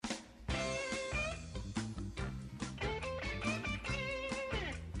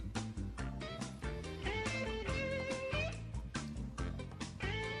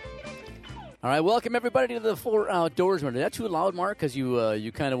All right, welcome everybody to the Four Outdoorsmen. Is that too loud, Mark? Because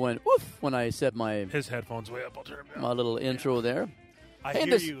you kind of went woof when I said his headphones way up. I'll turn them down. My little intro there. I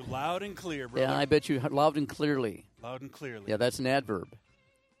hear you loud and clear, brother. Yeah, I bet you loud and clearly. Loud and clearly. Yeah, that's an adverb.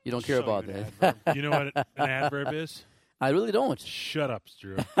 You don't care about that. Adverb. You know what an adverb is? I really don't. Shut up,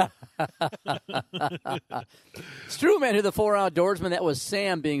 Stu. Stu, man, here the Four Outdoorsmen. That was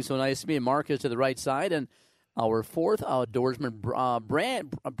Sam being so nice to me, and Mark is to the right side. And our fourth outdoorsman,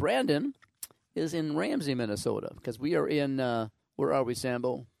 Brandon, is in Ramsey, Minnesota, because we are in, where are we,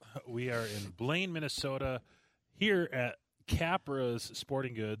 Sambo? We are in Blaine, Minnesota, here at Capra's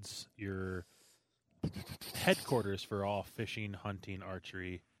Sporting Goods, your headquarters for all fishing, hunting,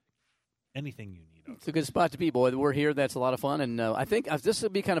 archery, anything you need. It's a good spot to be, boy. We're here. That's a lot of fun. And I think this will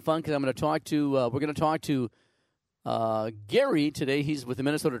be kind of fun because I'm going to talk to, we're going to talk to Gary today. He's with the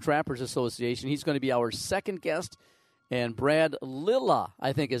Minnesota Trappers Association. He's going to be our second guest. And Brad Lila,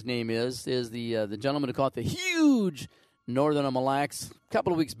 I think his name is the gentleman who caught the huge Northern Mille Lacs a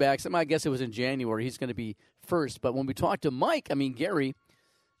couple of weeks back. I guess it was in January. He's going to be first. But when we talked to Gary,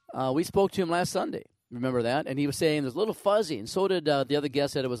 we spoke to him last Sunday. Remember that? And he was saying it was a little fuzzy. And so did the other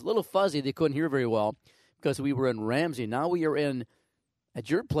guest said it was a little fuzzy. They couldn't hear very well because we were in Ramsey. Now we are at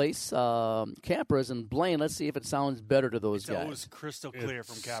your place, Capra's in Blaine. Let's see if it sounds better to those guys. It's always crystal clear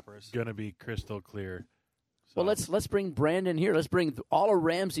from Capra's. It's going to be crystal clear. So. Well, let's bring Brandon here. Let's bring all of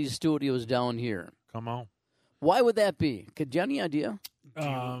Ramsey's studios down here. Come on. Why would that be? Do you have any idea?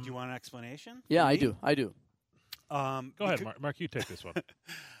 Do you want an explanation? Yeah, I do. Go ahead, Mark. You take this one.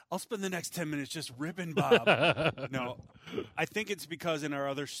 I'll spend the next 10 minutes just ripping Bob. No, I think it's because in our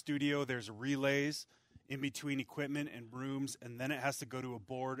other studio there's relays in between equipment and rooms, and then it has to go to a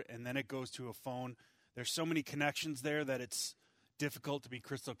board, and then it goes to a phone. There's so many connections there that it's difficult to be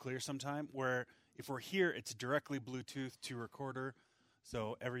crystal clear sometime, where if we're here, it's directly Bluetooth to recorder,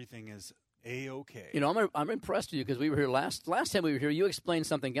 so everything is A-okay. You know, I'm impressed with you because we were here last time we were here. You explained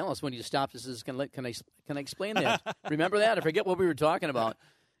something else when you stopped. This is can I explain that? Remember that? I forget what we were talking about,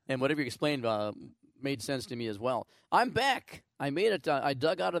 and whatever you explained made sense to me as well. I'm back. I made it. I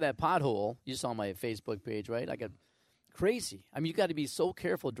dug out of that pothole. You saw my Facebook page, right? I got crazy. I mean, you got to be so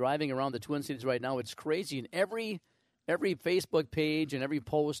careful driving around the Twin Cities right now. It's crazy, and every Facebook page and every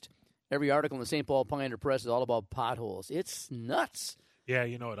post. Every article in the St. Paul Pioneer Press is all about potholes. It's nuts. Yeah,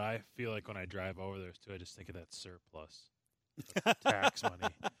 you know what I feel like when I drive over there, too? I just think of that surplus tax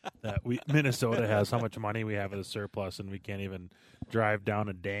money that Minnesota has, how much money we have as a surplus, and we can't even drive down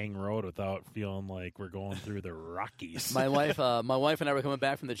a dang road without feeling like we're going through the Rockies. My wife and I were coming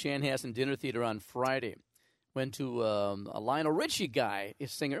back from the Chanhassen Dinner Theater on Friday. Went to a Lionel Richie guy, a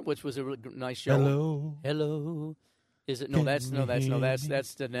singer, which was a really nice show. Hello. Is it? No, that's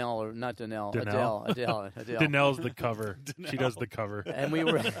Danelle, or not Danelle. Adele. Danelle's the cover. She does the cover. And we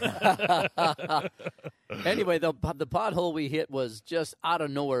were anyway. The pothole we hit was just out of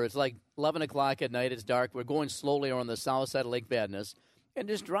nowhere. It's like 11 o'clock at night. It's dark. We're going slowly on the south side of Lake Badness and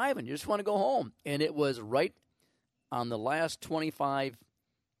just driving. You just want to go home, and it was right on the last 25%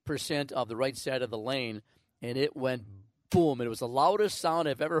 of the right side of the lane, and it went boom. And it was the loudest sound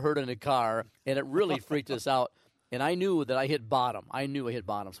I've ever heard in a car, and it really freaked us out. And I knew that I hit bottom. So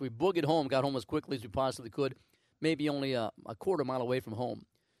we boogied home, got home as quickly as we possibly could, maybe only a quarter mile away from home.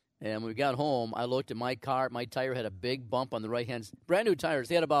 And when we got home, I looked at my car. My tire had a big bump on the right-hand side. Brand new tires.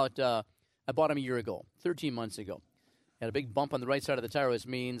 They had about, I bought them a year ago, 13 months ago. Had a big bump on the right side of the tire, which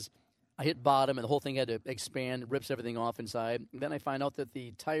means I hit bottom and the whole thing had to expand, rips everything off inside. And then I find out that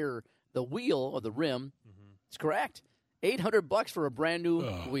the tire, the wheel or the rim, is correct. $800 for a brand new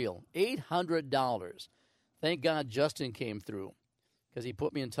wheel. $800. Thank God Justin came through because he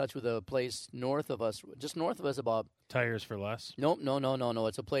put me in touch with a place north of us, just north of us about. Tires for less? Nope, no.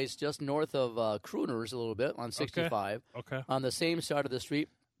 It's a place just north of Crooners a little bit on 65. Okay. On the same side of the street.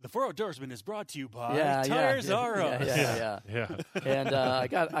 The Four Outdoorsmen is brought to you by Tires R Us. Yeah. And I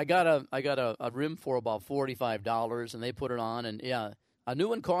got a rim for about $45, and they put it on, and a new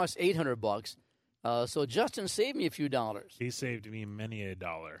one costs $800. So Justin saved me a few dollars. He saved me many a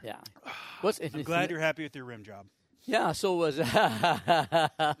dollar. Yeah. I'm glad you're happy with your rim job. Yeah, so was you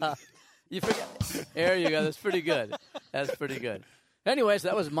forget. There you go. That's pretty good. Anyways,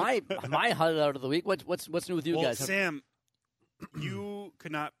 that was my highlight of the week. What's new with you guys? Sam, you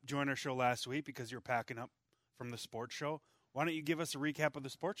could not join our show last week because you're packing up from the sports show. Why don't you give us a recap of the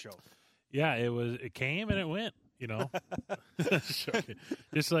sports show? Yeah, it came and it went, you know.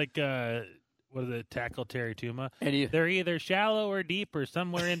 Just like what is it, Tackle Terry Tuma? They're either shallow or deep or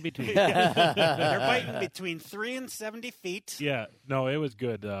somewhere in between. They're biting between 3 and 70 feet. Yeah, no, it was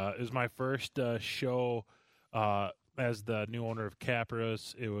good. It was my first show as the new owner of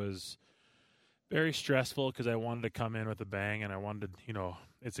Capra's. It was very stressful because I wanted to come in with a bang, and I wanted to,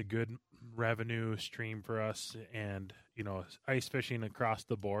 it's a good revenue stream for us. And, ice fishing across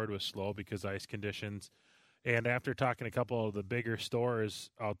the board was slow because ice conditions. And after talking to a couple of the bigger stores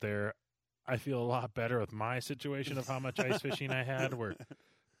out there, I feel a lot better with my situation of how much ice fishing I had, where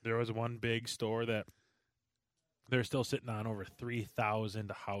there was one big store that they're still sitting on over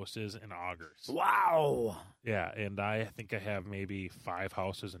 3,000 houses and augers. Wow. Yeah, and I think I have maybe 5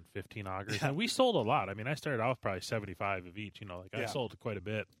 houses and 15 augers. Yeah. And we sold a lot. I mean, I started off probably 75 of each. I sold quite a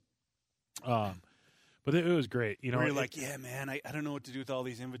bit. But it was great. Where you're like, yeah, man, I don't know what to do with all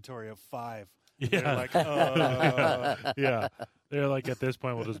these inventory of 5. Yeah. They're like, yeah. They're like, at this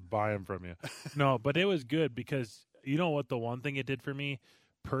point, we'll just buy them from you. No, but it was good because you know what? The one thing it did for me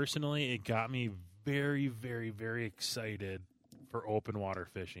personally, it got me very, very, very excited for open water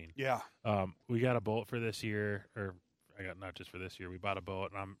fishing. Yeah. We got a boat for this year, or I got not just for this year. We bought a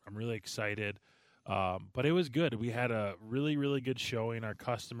boat, and I'm really excited. But it was good. We had a really, really good showing. Our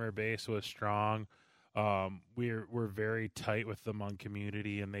customer base was strong. We're very tight with them on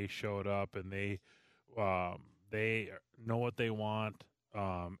community, and they showed up, and they know what they want.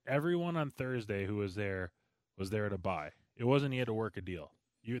 Everyone on Thursday who was there to buy. It wasn't you had to work a deal.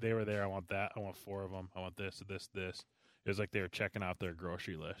 They were there. I want that. I want 4 of them. I want this. It was like they were checking out their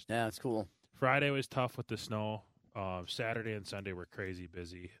grocery list. Yeah, that's cool. Friday was tough with the snow. Saturday and Sunday were crazy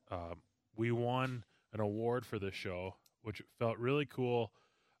busy. We won an award for the show, which felt really cool.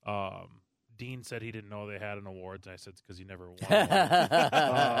 Dean said he didn't know they had an awards, and I said it's because he never won one.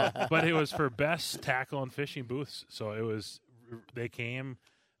 But it was for best tackle and fishing booths. So they came,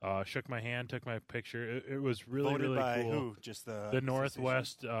 shook my hand, took my picture. It was really, voted really by cool. Who? Just the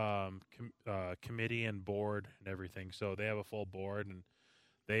Northwest committee and board and everything. So they have a full board, and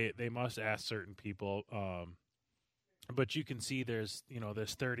they must ask certain people. But you can see there's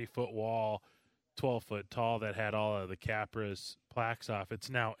this 30-foot wall, 12-foot tall that had all of the Capra's plaques off. It's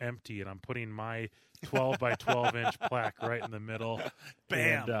now empty, and I'm putting my 12 by 12-inch plaque right in the middle.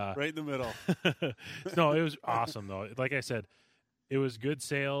 Bam! And, right in the middle. No, it was awesome, though. Like I said, it was good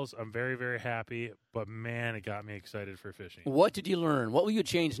sales. I'm very, very happy, but, man, it got me excited for fishing. What did you learn? What will you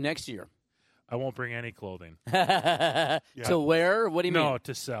change next year? I won't bring any clothing. To wear? What do you mean? No,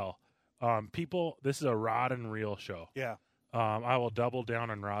 to sell. People, this is a rod and reel show. Yeah. I will double down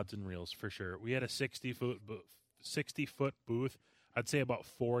on rods and reels for sure. We had a 60-foot booth. I'd say about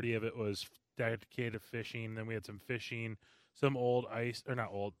 40 of it was dedicated to fishing. Then we had some fishing, some old ice, or not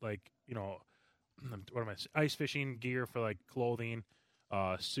old, ice fishing gear for like clothing,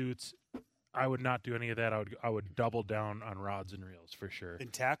 suits. I would not do any of that. I would double down on rods and reels for sure.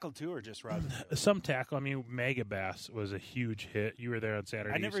 And tackle too, or just rods and reels? Some tackle. I mean, Mega Bass was a huge hit. You were there on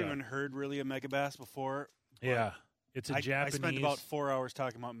Saturday. I never even heard really of Mega Bass before. Yeah. It's a Japanese. I spent about 4 hours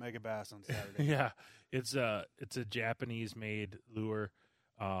talking about Mega Bass on Saturday. Yeah, it's a Japanese-made lure.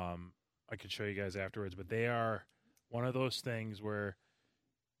 I could show you guys afterwards, but they are one of those things where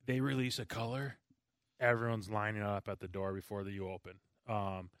they release a color, everyone's lining up at the door before you open.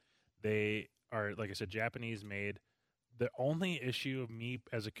 They are, like I said, Japanese-made. The only issue of me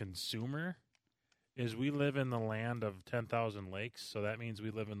as a consumer is we live in the land of 10,000 lakes, so that means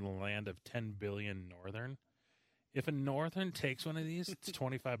we live in the land of 10 billion northern. If a northern takes one of these, it's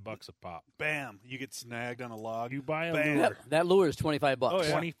 $25 a pop. Bam! You get snagged on a log. You buy a Bam. lure. That lure is $25. Oh,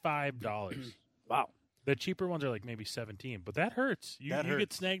 yeah. $25. Wow. The cheaper ones are like maybe 17, but that hurts. You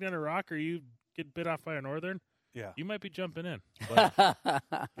get snagged on a rock or you get bit off by a northern, yeah, you might be jumping in. But,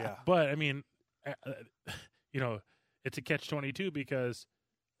 yeah. But, I mean, it's a catch-22 because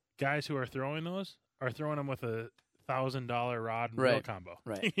guys who are throwing those are throwing them with a $1,000 rod and reel combo.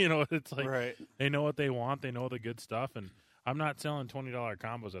 Right. It's like they know what they want. They know the good stuff. And I'm not selling $20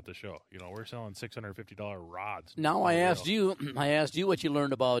 combos at the show. We're selling $650 rods. Now I asked you what you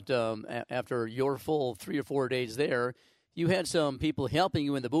learned about after your full 3 or 4 days there. You had some people helping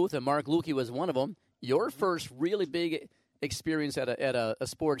you in the booth, and Mark Lukey was one of them. Your first really big experience at a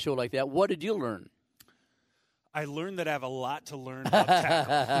sports show like that. What did you learn? I learned that I have a lot to learn about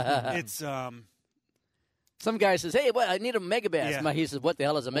tackle. It's some guy says, "Hey, I need a Mega Bass." Yeah. He says, "What the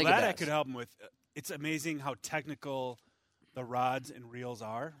hell is a Mega Bass?" That I could help him with. It's amazing how technical the rods and reels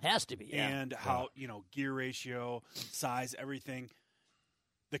are. Has to be, yeah. And how gear ratio, size, everything.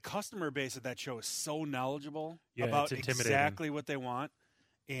 The customer base at that show is so knowledgeable about exactly what they want,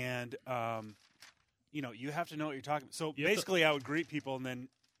 and you have to know what you're talking about. So basically, I would greet people and then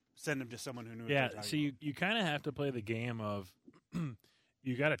send them to someone who knew what they were talking about. You kind of have to play the game of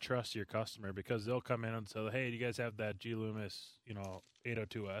you got to trust your customer because they'll come in and say, "Hey, do you guys have that G. Loomis,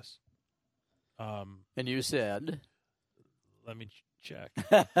 802S?" And you said, let me check.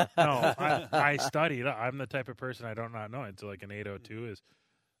 No, I studied. I'm the type of person I don't not know it. So like an 802 is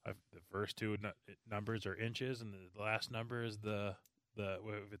the first two numbers are inches, and the last number is the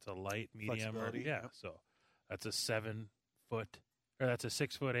if it's a light, medium, or So that's a 7 foot, or that's a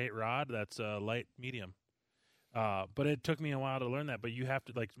 6'8" rod. That's a light, medium. But it took me a while to learn that. But you have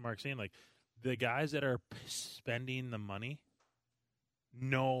to, like Mark's saying, like the guys that are spending the money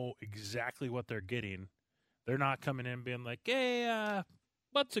know exactly what they're getting. They're not coming in being like, hey,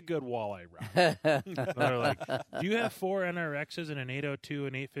 what's a good walleye rod? They're like, do you have 4 NRXs and an 802,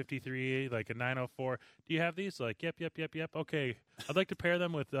 an 853, like a 904? Do you have these? Like, yep. Okay, I'd like to pair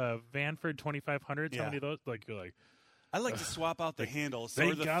them with Vanford 2500. How many of those? Like, you're like, I like to swap out the handles.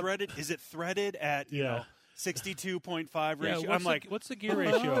 So threaded. Is it threaded at 62.5 ratio? Yeah, I'm like, what's the gear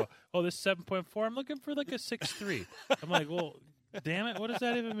ratio? Oh, this is 7.4. I'm looking for like a 6.3. I'm like, well, damn it, what does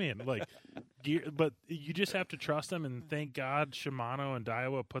that even mean? Like, gear, but you just have to trust them, and thank God Shimano and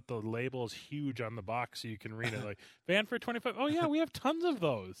Daiwa put the labels huge on the box so you can read it. Like, Vanford 25. Oh yeah, we have tons of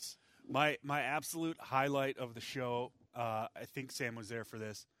those. My absolute highlight of the show. I think Sam was there for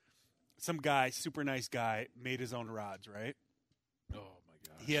this. Some guy, super nice guy, made his own rods. Right? Oh my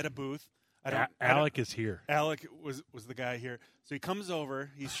gosh. He had a booth. Alec is here. Alec was the guy here. So he comes over.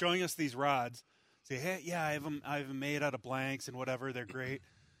 He's showing us these rods. Say, hey, yeah, I have them made out of blanks and whatever. They're great.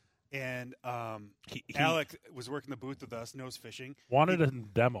 And Alec was working the booth with us, nose fishing. Wanted a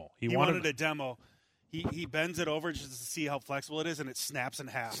demo. He wanted a demo. He bends it over just to see how flexible it is, and it snaps in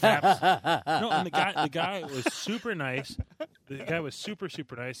half. No, and the guy was super nice. The guy was super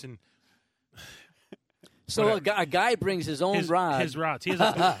nice, and so a guy brings his own rod. His rods. He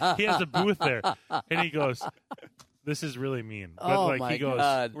has a booth there, and he goes, "This is really mean." But my he goes,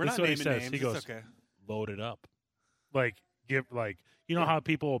 God. We're not what he naming says. names. He goes, it's okay. "Load it up." Like how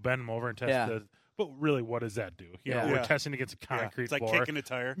people will bend them over and test the. But really, what does that do? You know, we're testing against a concrete It's like floor. kicking a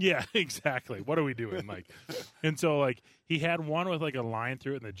tire. Yeah, exactly. What are we doing? Like, and so like he had one with like a line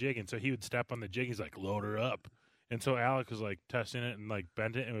through it in the jig, and so he would step on the jig. He's like, "Load her up," and so Alec was like testing it and like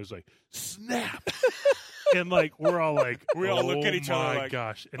bent it, and it was like snap. And like we all look at each other like,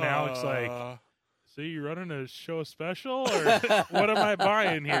 gosh. And Alex like, so you running a show special or what am I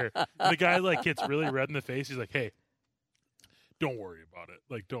buying here? And the guy like gets really red in the face. He's like, hey, don't worry about it.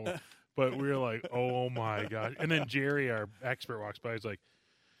 Like don't. But we were like, oh my gosh. And then Jerry, our expert, walks by. He's like,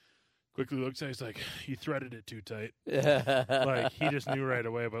 quickly looks at it. He's like, you threaded it too tight. Like he just knew right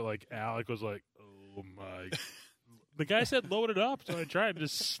away. But like Alec was like, oh my. The guy said load it up, so I tried to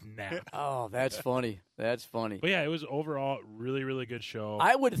just snap. Oh, that's funny. That's funny. But yeah, it was overall really, really good show.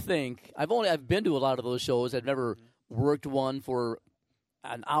 I would think I've been to a lot of those shows. I've never worked one for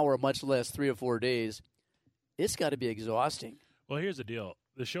an hour, much less 3 or 4 days. It's got to be exhausting. Well, here's the deal.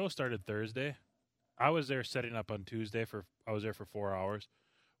 The show started Thursday. I was there setting up on Tuesday I was there for 4 hours.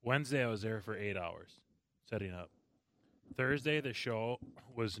 Wednesday I was there for 8 hours setting up. Thursday the show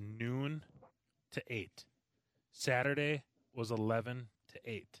was noon to 8. Saturday was 11 to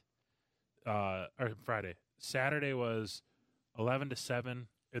 8. Or Friday. Saturday was 11 to 7,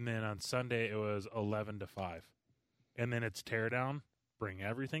 and then on Sunday it was 11 to 5. And then it's tear down, bring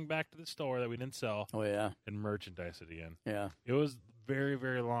everything back to the store that we didn't sell. Oh yeah. And merchandise it again. Yeah. It was very,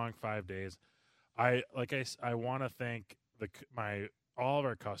 very long 5 days. I want to thank all of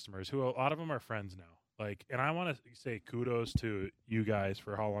our customers, who a lot of them are friends now. Like, and I want to say kudos to you guys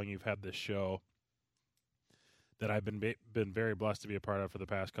for how long you've had this show that I've been very blessed to be a part of for the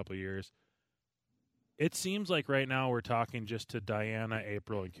past couple of years. It seems like right now we're talking just to Diana,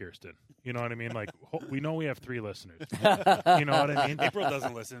 April, and Kirsten. You know what I mean? Like, we know we have 3 listeners. You know what I mean? April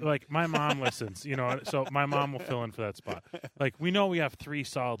doesn't listen. Like, my mom listens, so my mom will fill in for that spot. Like, we know we have 3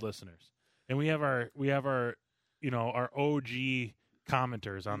 solid listeners. And we have our our OG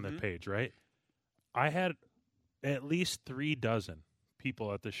commenters on the page, right? I had at least 3 dozen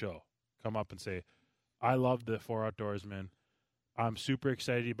people at the show come up and say, I love the 4 Outdoorsmen. I'm super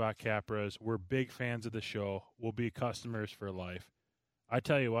excited about Capras. We're big fans of the show. We'll be customers for life. I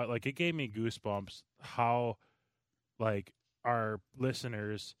tell you what, like, it gave me goosebumps how, like, our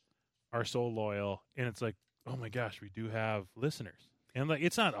listeners are so loyal. And it's like, oh my gosh, we do have listeners. And like,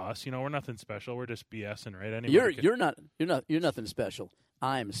 it's not us, we're nothing special. We're just BSing, right? You're nothing special.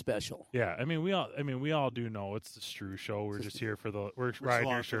 I'm special. Yeah, we all do know it's the Strew Show. We're just here we're riding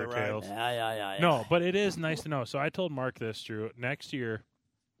your shirt tails. Yeah. No, but it is nice to know. So I told Mark this, Drew. Next year,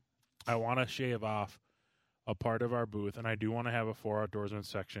 I want to shave off a part of our booth, and I do want to have a 4 Outdoorsmen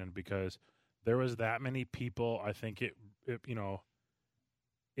section because there was that many people. I think it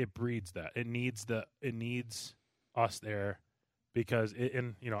breeds that. It needs us there because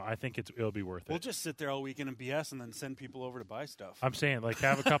I think it'll be worth it. We'll just sit there all weekend and BS and then send people over to buy stuff. I'm saying, like,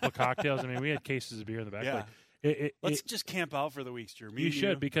 have a couple of cocktails. I mean, we had cases of beer in the back. Yeah. Like, Let's just camp out for the week, Drew. You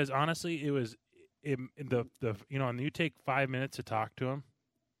should, because honestly, it was and you take 5 minutes to talk to them,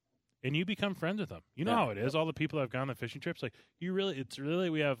 and you become friends with them. You know how it is. All the people that have gone on the fishing trips, like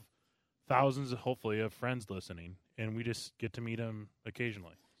we have thousands, hopefully, of friends listening, and we just get to meet them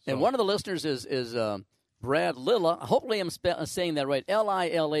occasionally. So. And one of the listeners is Brad Lila. Hopefully I'm saying that right.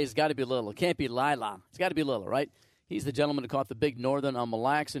 Lila's got to be Lila. It can't be Lila. It's got to be Lila, right? He's the gentleman who caught the big northern on Mille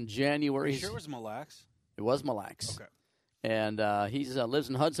Lacs in January. Are you sure it was Mille Lacs? It was Mille Lacs. Okay. And he lives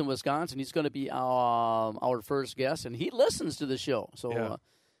in Hudson, Wisconsin. He's going to be our first guest, and he listens to the show. So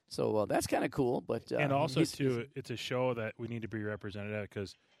that's kind of cool. But and also, too, it's a show that we need to be represented at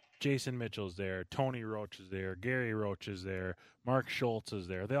because Jason Mitchell's there, Tony Roach is there, Gary Roach is there, Mark Schultz is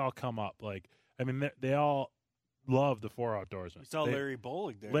there. They all come up. Like, I mean, they all love the Four Outdoorsmen. We saw Larry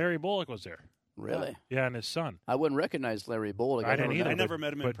Bollig there. Larry Bollig was there. Really? Yeah, and his son. I wouldn't recognize Larry Bollig. I didn't either. I never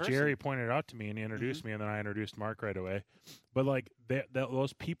met him in person. But Jerry pointed it out to me, and he introduced me, and then I introduced Mark right away. But, like,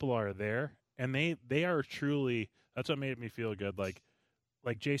 those people are there, and they are truly – that's what made me feel good. Like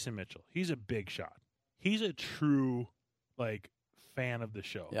Jason Mitchell, he's a big shot. He's a true, like, fan of the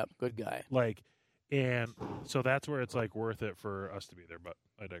show. Yep, good guy. Like, and so that's where it's like worth it for us to be there. But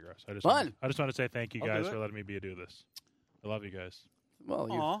I digress. I just want to say thank you guys for letting me do this. I love you guys.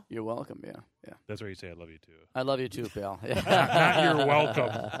 Well, you're welcome. Yeah. That's where you say I love you too. I love you too, pal. Not you're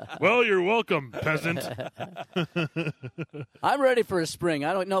welcome. Well, you're welcome, peasant. I'm ready for a spring.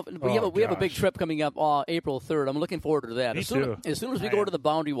 I don't know. We have a big trip coming up April 3rd. I'm looking forward to that. Me too. As soon as we go to the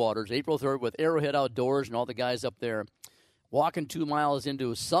Boundary Waters, April 3rd, with Arrowhead Outdoors and all the guys up there, walking 2 miles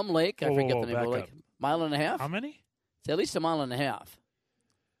into some lake. I forget the name of the lake. Mile and a half? How many? It's at least a mile and a half.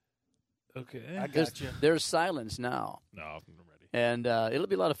 Okay. I got you. There's silence now. No, I'm ready. And it'll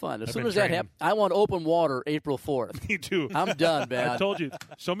be a lot of fun. As soon as that happens, I want open water April 4th. Me too. I'm done, man. I told you.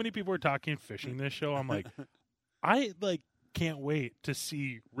 So many people are talking fishing this show. I'm like, I can't wait to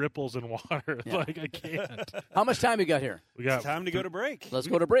see ripples in water. Yeah. Like, I can't. How much time we got here? It's time to go to break. Let's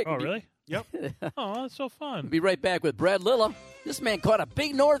go to break. Oh, really? Yep. Oh, that's so fun. We'll be right back with Brad Lila. This man caught a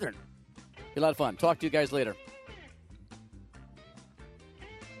big northern. Be a lot of fun. Talk to you guys later.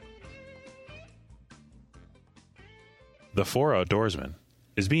 The Four Outdoorsmen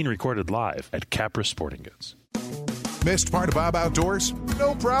is being recorded live at Capra Sporting Goods. Missed part of Bob Outdoors?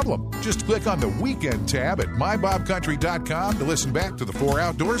 No problem. Just click on the Weekend tab at mybobcountry.com to listen back to the Four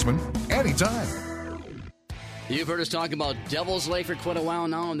Outdoorsmen anytime. You've heard us talk about Devil's Lake for quite a while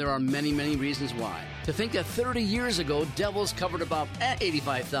now, and there are many, many reasons why. To think that 30 years ago, Devil's covered about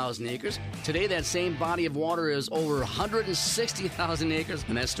 85,000 acres. Today, that same body of water is over 160,000 acres,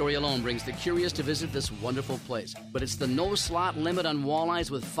 and that story alone brings the curious to visit this wonderful place. But it's the no-slot limit on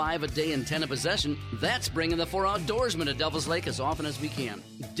walleyes with 5 a day and 10 a possession. That's bringing the Four Outdoorsmen to Devil's Lake as often as we can.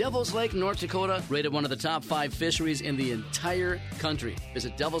 Devil's Lake, North Dakota, rated one of the top 5 fisheries in the entire country.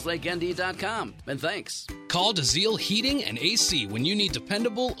 Visit devilslakend.com, and thanks. Call DeZiel Heating and AC when you need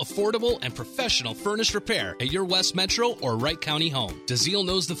dependable, affordable, and professional furnace repair at your West Metro or Wright County home. DeZiel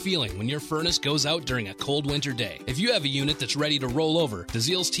knows the feeling when your furnace goes out during a cold winter day. If you have a unit that's ready to roll over,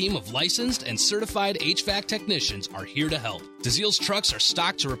 DeZiel's team of licensed and certified HVAC technicians are here to help. DeZiel's trucks are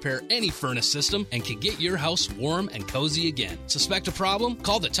stocked to repair any furnace system and can get your house warm and cozy again. Suspect a problem?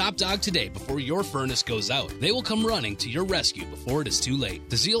 Call the top dog today before your furnace goes out. They will come running to your rescue before it is too late.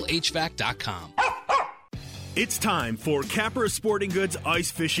 DeZielHVAC.com. It's time for Capra Sporting Goods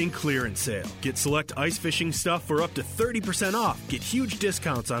Ice Fishing Clearance Sale. Get select ice fishing stuff for up to 30% off. Get huge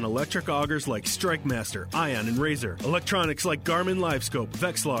discounts on electric augers like Strike Master, Ion, and Razor. Electronics like Garmin LiveScope,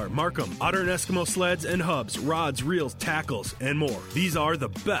 Vexilar, Markham, Otter and Eskimo sleds and hubs, rods, reels, tackles, and more. These are the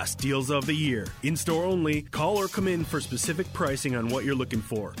best deals of the year. In-store only. Call or come in for specific pricing on what you're looking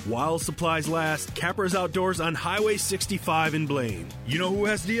for. While supplies last, Capra's Outdoors on Highway 65 in Blaine. You know who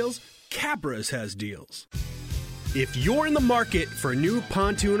has deals? Capra's has deals. If you're in the market for a new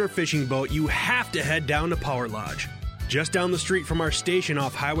pontoon or fishing boat, you have to head down to Power Lodge. Just down the street from our station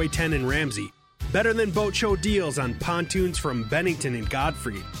off Highway 10 in Ramsey. Better than boat show deals on pontoons from Bennington and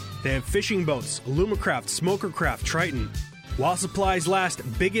Godfrey. They have fishing boats, Alumacraft, Smokercraft, Triton. While supplies last,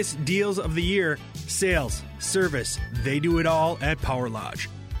 biggest deals of the year, sales, service, they do it all at Power Lodge.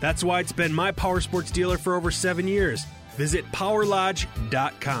 That's why it's been my power sports dealer for over 7 years. Visit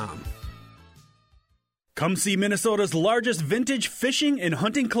PowerLodge.com. Come see Minnesota's largest vintage fishing and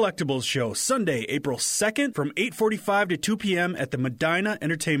hunting collectibles show Sunday, April 2nd from 8:45 to 2 p.m. at the Medina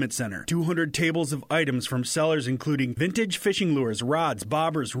Entertainment Center. 200 tables of items from sellers including vintage fishing lures, rods,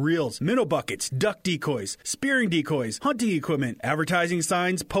 bobbers, reels, minnow buckets, duck decoys, spearing decoys, hunting equipment, advertising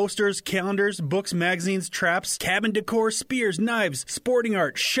signs, posters, calendars, books, magazines, traps, cabin decor, spears, knives, sporting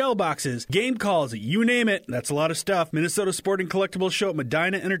art, shell boxes, game calls, you name it. That's a lot of stuff. Minnesota Sporting Collectibles Show at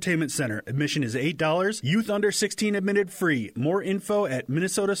Medina Entertainment Center. Admission is $8. Youth under 16 admitted free. More info at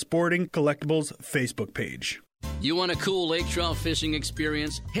Minnesota Sporting Collectibles Facebook page. You want a cool lake trout fishing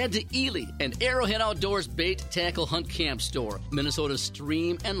experience? Head to Ely and Arrowhead Outdoors Bait, Tackle, Hunt Camp Store, Minnesota's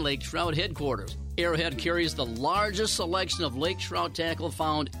stream and lake trout headquarters. Arrowhead carries the largest selection of lake trout tackle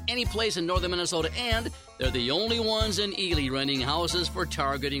found any place in northern Minnesota, and they're the only ones in Ely renting houses for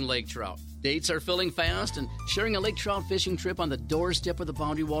targeting lake trout. Dates are filling fast, and sharing a lake trout fishing trip on the doorstep of the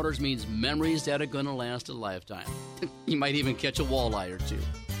Boundary Waters means memories that are going to last a lifetime. You might even catch a walleye or two.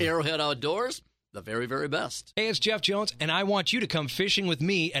 Arrowhead Outdoors, the very, very best. Hey, it's Jeff Jones, and I want you to come fishing with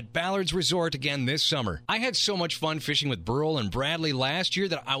me at Ballard's Resort again this summer. I had so much fun fishing with Burl and Bradley last year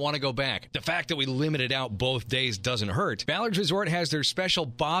that I want to go back. The fact that we limited out both days doesn't hurt. Ballard's Resort has their special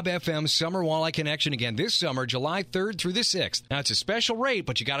Bob FM Summer Walleye Connection again this summer, July 3rd through the 6th. Now, it's a special rate,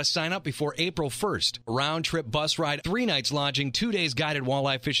 but you got to sign up before April 1st. A round-trip bus ride, 3 nights lodging, 2 days guided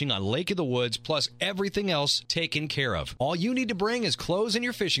walleye fishing on Lake of the Woods, plus everything else taken care of. All you need to bring is clothes and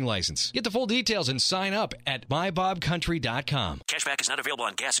your fishing license. Get the full details and sign up at mybobcountry.com. Cashback is not available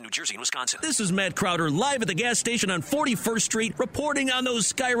on gas in New Jersey and Wisconsin. This is Matt Crowder live at the gas station on 41st Street reporting on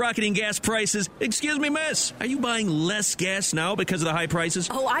those skyrocketing gas prices. Excuse me, miss. Are you buying less gas now because of the high prices?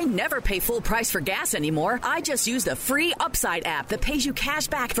 Oh, I never pay full price for gas anymore. I just use the free Upside app that pays you cash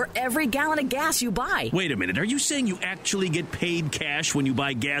back for every gallon of gas you buy. Wait a minute. Are you saying you actually get paid cash when you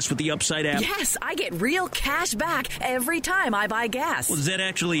buy gas with the Upside app? Yes, I get real cash back every time I buy gas. Well, does that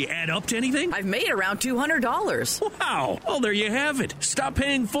actually add up to anything? I've made around $200. Wow. Well, there you have it. Stop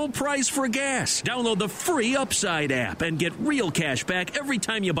paying full price for gas. Download the free Upside app and get real cash back every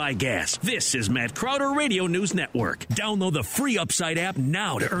time you buy gas. This is Matt Crowder Radio News Network. Download the free Upside app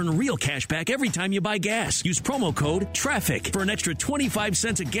now to earn real cash back every time you buy gas. Use promo code TRAFFIC for an extra 25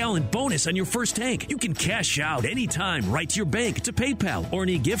 cents a gallon bonus on your first tank. You can cash out anytime right to your bank, to PayPal, or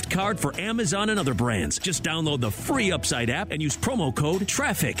any gift card for Amazon and other brands. Just download the free Upside app and use promo code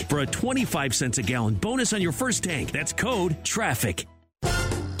TRAFFIC for a 25 cents a gallon bonus on your first tank. That's code TRAFFIC.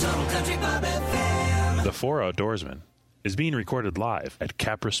 The Four Outdoorsmen is being recorded live at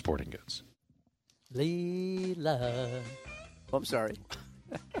Capra Sporting Goods. Lila. Oh, I'm sorry.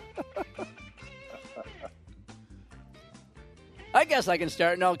 I guess I can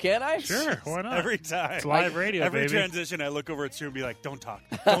start now, can't I? Sure, why not? Every time. It's live radio, Every baby. transition, I look over at Sue and be like, don't talk.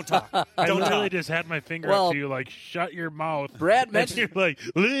 Don't talk. I Don't literally talk. just had my finger Well, up to you, like, shut your mouth. Brad And mentioned you're like,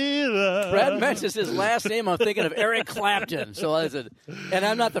 Lila. Brad mentions his last name. I'm thinking of Eric Clapton. So I said, and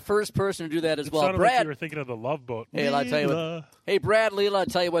I'm not the first person to do that as It well. sounded like Brad, you were thinking of the Love Boat. hey, I'll tell you what. Lila. Hey, Brad Lila, I'll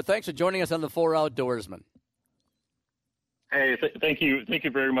tell you what. Thanks for joining us on the Four Outdoorsmen. Hey, thank you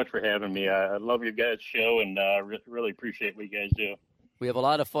very much for having me. I love your guys' show and really appreciate what you guys do. We have a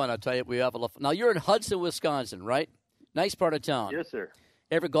lot of fun. I'll tell you, we have a lot of fun. Now, you're in Hudson, Wisconsin, right? Nice part of town. Yes, sir.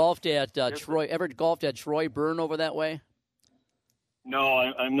 Ever golfed at Yes, Troy? Ever golfed at Troy Burn over that way? No,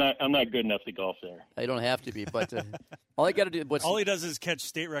 I'm not good enough to golf there. I don't have to be, but all I got to do. All he does is catch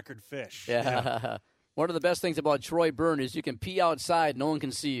state record fish. Yeah. One of the best things about Troy Burn is you can pee outside, no one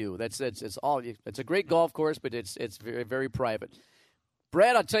can see you. It's a great golf course, but it's very, very private.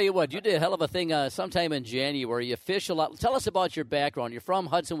 Brad, I'll tell you what, you did a hell of a thing sometime in January. You fish a lot. Tell us about your background. You're from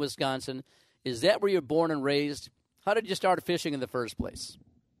Hudson, Wisconsin. Is that where you're born and raised? How did you start fishing in the first place?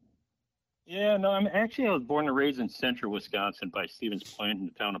 Yeah, no, I was born and raised in central Wisconsin by Stevens Point in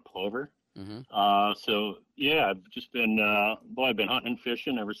the town of Plover. Mm-hmm. So yeah, I've just been I've been hunting and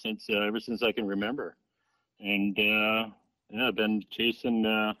fishing ever since I can remember, and I've been chasing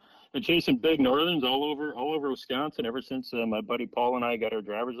big northerns all over Wisconsin ever since my buddy Paul and I got our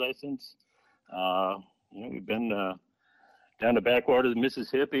driver's license. We've been down the backwaters of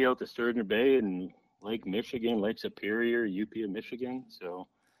Mississippi, out to Sturgeon Bay and Lake Michigan, Lake Superior, UP of Michigan. So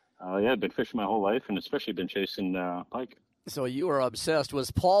I've been fishing my whole life, and especially been chasing pike. So you were obsessed. Was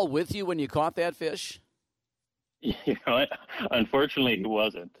Paul with you when you caught that fish? Unfortunately, he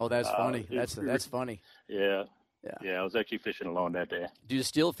wasn't. Oh, that's funny. That's funny. Yeah. I was actually fishing alone that day. Do you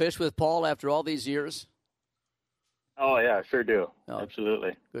still fish with Paul after all these years? Oh, yeah, sure do. Oh,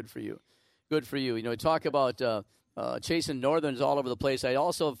 absolutely. Good for you. Good for you. Talk about chasing northerns all over the place. I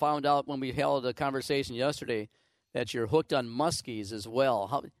also found out when we held a conversation yesterday that you're hooked on muskies as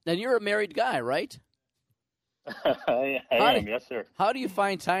well. Now, you're a married guy, right? I am, yes, sir. How do you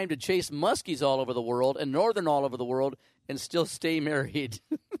find time to chase muskies all over the world and northern all over the world and still stay married?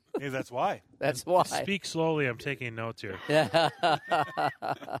 Hey, that's why. That's why. Speak slowly. I'm taking notes here. Yeah.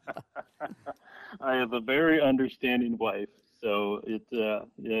 I have a very understanding wife, so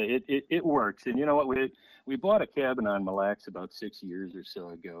it works. And you know what? We bought a cabin on Mille Lacs about 6 years or so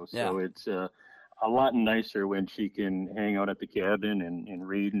ago, so it's a lot nicer when she can hang out at the cabin and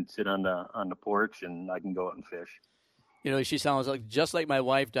read and sit on the porch, and I can go out and fish. You know, she sounds just like my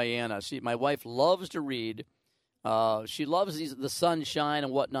wife Diana. My wife loves to read. She loves the sunshine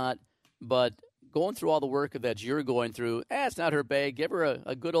and whatnot, but going through all the work that you're going through, it's not her bag. Give her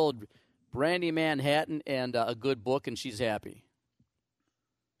a good old brandy Manhattan and a good book, and she's happy.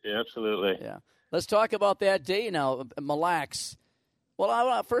 Yeah, absolutely. Yeah. Let's talk about that day now, Mille Lacs. Well,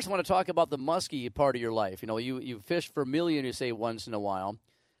 I first want to talk about the muskie part of your life. You know, you fish for million, you say, once in a while.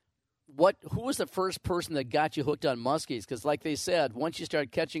 Who was the first person that got you hooked on muskies? Because like they said, once you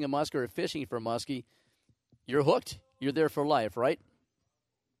start catching a muskie or fishing for a muskie, you're hooked. You're there for life, right?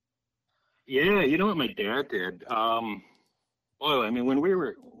 Yeah, you know what my dad did? Boy, I mean,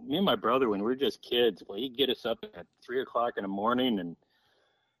 me and my brother, when we were just kids, well, he'd get us up at 3 o'clock in the morning, and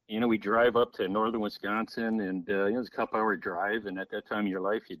you know, we drive up to northern Wisconsin, and it was a couple-hour drive, and at that time of your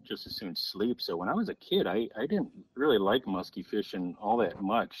life, you'd just as soon sleep. So when I was a kid, I didn't really like muskie fishing all that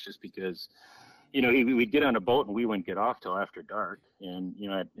much, just because, you know, we'd get on a boat and we wouldn't get off till after dark. And, you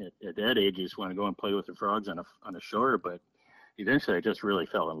know, at that age, you just want to go and play with the frogs on the shore. But eventually I just really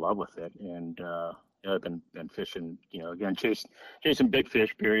fell in love with it. And I've been fishing, you know, again, chasing big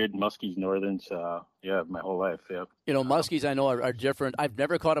fish, period, muskies, northerns, my whole life, yeah. You know, muskies I know are different. I've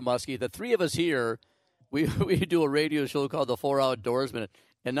never caught a muskie. The three of us here, we do a radio show called The 4 Outdoorsmen,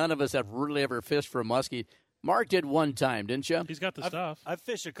 and none of us have really ever fished for a muskie. Mark did one time, didn't you? He's got the stuff. I've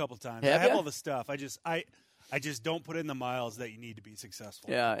fished a couple times. Have I have ya? all the stuff. I just don't put in the miles that you need to be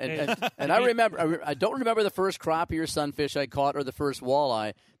successful. Yeah, and I remember. I don't remember the first crappie or sunfish I caught or the first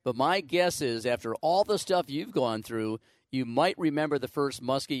walleye, but my guess is after all the stuff you've gone through, you might remember the first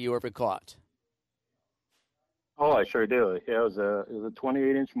muskie you ever caught. Oh, I sure do. Yeah, it was a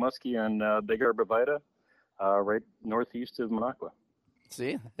 28-inch muskie on Big Arborvitae, right northeast of Minocqua.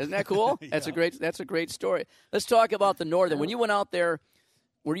 See, isn't that cool? Yeah. That's a great story. Let's talk about the northern. When you went out there,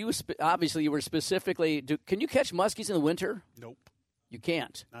 were you obviously you were specifically? Can you catch muskies in the winter? Nope. You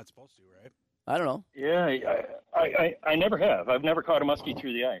can't. Not supposed to, right? I don't know. Yeah, I never have. I've never caught a muskie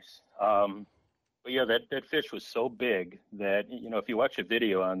through the ice. But yeah, that fish was so big that, you know, if you watch a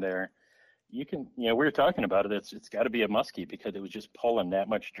video on there, you can, you know, we were talking about it. It's got to be a muskie because it was just pulling that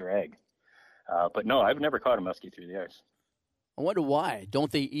much drag. But no, I've never caught a muskie through the ice. I wonder why. Don't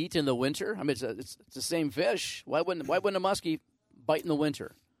they eat in the winter? I mean, it's the same fish. Why wouldn't a muskie bite in the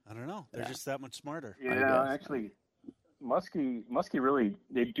winter? I don't know. They're just that much smarter. Yeah, actually, muskie really,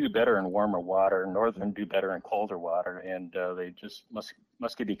 they do better in warmer water. Northern do better in colder water, and they just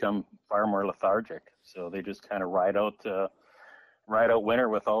muskie become far more lethargic. So they just kind of ride out winter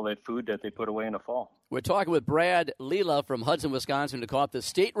with all that food that they put away in the fall. We're talking with Brad Lila from Hudson, Wisconsin, to caught the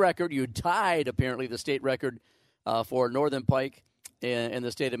state record. You tied, apparently, the state record for Northern Pike in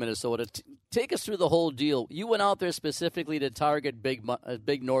the state of Minnesota. Take us through the whole deal. You went out there specifically to target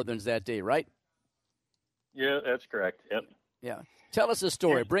big northerns that day, right? Yeah, that's correct. Yep. Yeah. Tell us the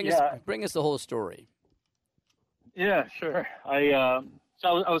story. Bring us the whole story. Yeah, sure. I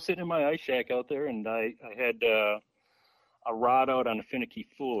was sitting in my ice shack out there, and I had a rod out on a finicky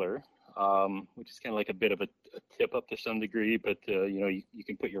fooler, which is kind of like a bit of a tip up to some degree, but you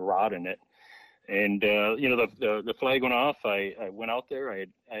can put your rod in it. And the flag went off. I went out there. I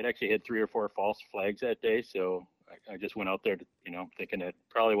had actually had 3 or 4 false flags that day, so I just went out there to, thinking that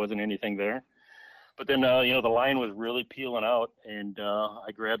probably wasn't anything there. But then the line was really peeling out, and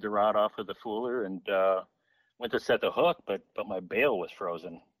I grabbed the rod off of the fooler and went to set the hook, but my bail was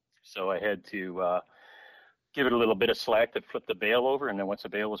frozen, so I had to give it a little bit of slack to flip the bail over, and then once the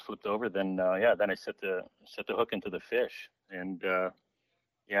bail was flipped over, then I set the hook into the fish, and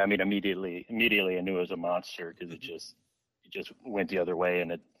immediately I knew it was a monster because it just went the other way,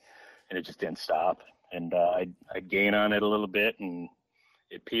 and it just didn't stop, and I gain on it a little bit, and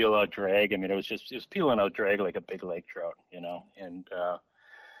it peel out drag. I mean, it was peeling out drag like a big lake trout, and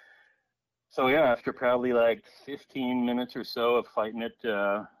after probably like 15 minutes or so of fighting it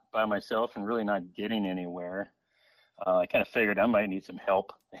by myself and really not getting anywhere, I kind of figured I might need some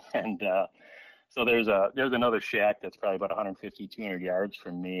help. And so there's another shack that's probably about 150, 200 yards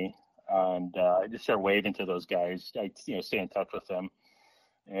from me. And I just started waving to those guys. I stay in touch with them.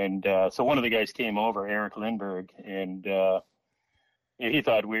 And so one of the guys came over, Eric Lindbergh, and he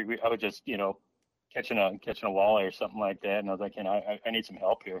thought I was just, catching a walleye or something like that, and I was like, I need some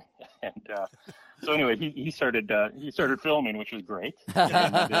help here. And so anyway, he started filming, which was great.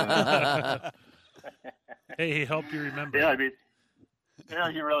 And, hey, he helped you remember. Yeah, I mean,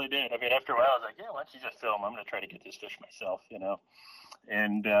 yeah, he really did. I mean, after a while, I was like, yeah, why don't you just film? I'm going to try to get this fish myself,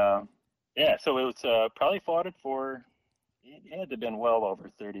 And yeah, so it was probably fought it for. It had to have been well over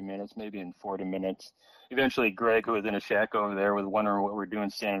 30 minutes, maybe in 40 minutes. Eventually, Greg, who was in a shack over there, was wondering what we're doing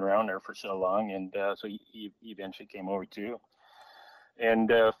standing around there for so long, and so he eventually came over too.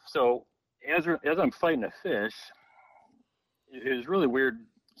 And so as I'm fighting a fish, it was really weird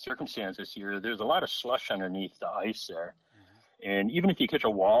circumstances here. There's a lot of slush underneath the ice there, and even if you catch a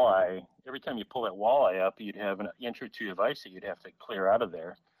walleye, every time you pull that walleye up, you'd have an inch or two of ice that you'd have to clear out of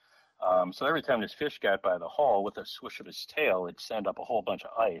there. So every time this fish got by the hull with a swish of his tail, it'd send up a whole bunch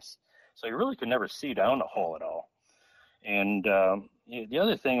of ice. So you really could never see down the hull at all. And the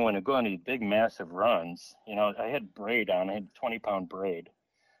other thing, when I go on these big, massive runs, I had braid on. I had 20-pound braid.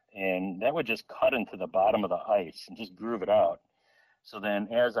 And that would just cut into the bottom of the ice and just groove it out. So then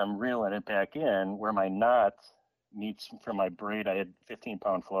as I'm reeling it back in, where my knot meets from my braid, I had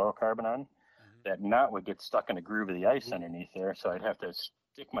 15-pound fluorocarbon on. That knot would get stuck in the groove of the ice underneath there, so I'd have to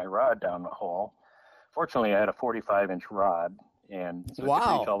stick my rod down the hole. Fortunately, I had a 45-inch rod, and so it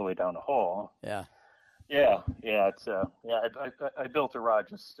could reach all the way down the hole. Yeah. It's I built a rod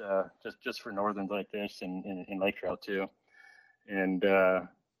just for northerns like this and in lake trout too, and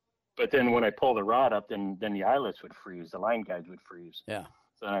but then when I pull the rod up, then the eyelets would freeze, the line guides would freeze. Yeah.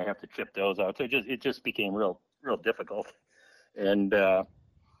 So then I have to chip those out. So it just became real difficult, and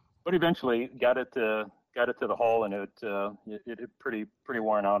but eventually got it to the hole, and it pretty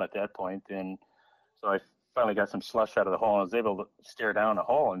worn out at that point, and so I finally got some slush out of the hole, and I was able to stare down the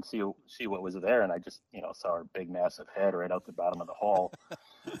hole and see what was there, and I just saw her big massive head right out the bottom of the hole.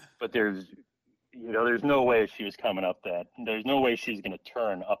 But there's no way she was coming up that. There's no way she's going to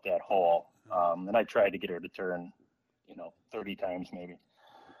turn up that hole. And I tried to get her to turn, 30 times maybe,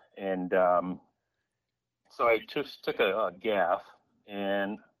 and so I just took a gaff,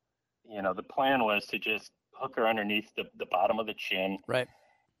 and the plan was to just hook her underneath the bottom of the chin, right,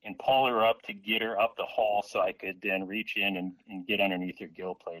 and pull her up to get her up the hole so I could then reach in and get underneath her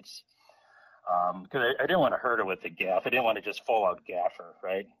gill plates. Because I didn't want to hurt her with the gaff. I didn't want to just full out gaff her,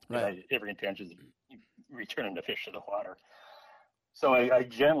 right? Every intention is returning the fish to the water. So I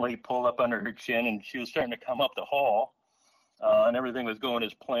gently pulled up under her chin, and she was starting to come up the hole, and everything was going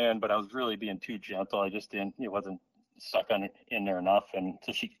as planned, but I was really being too gentle. I just it wasn't stuck in there enough. And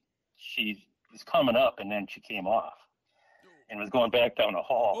so she was coming up, and then she came off and was going back down the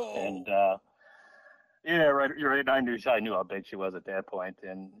hall. Oh. And you're right. I knew how big she was at that point,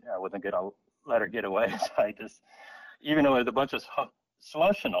 and I wasn't going to let her get away. So I just, even though there was a bunch of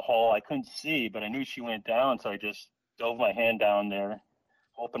slush in the hole, I couldn't see, but I knew she went down, so I just dove my hand down there,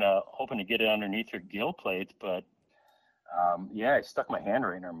 hoping to get it underneath her gill plates, but I stuck my hand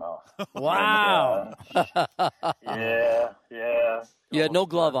right in her mouth. Wow. And, yeah. You had no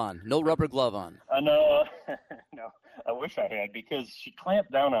glove on, no rubber glove on. No, I wish I had, because she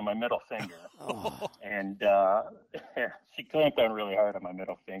clamped down on my middle finger. And she clamped down really hard on my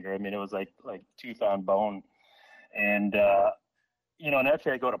middle finger. I mean, it was like tooth on bone. And, and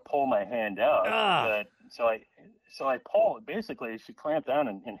actually I go to pull my hand out. But, so I pulled, basically she clamped down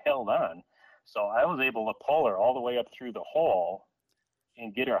and held on. So I was able to pull her all the way up through the hole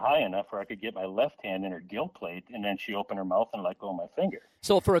and get her high enough where I could get my left hand in her gill plate, and then she opened her mouth and let go of my finger.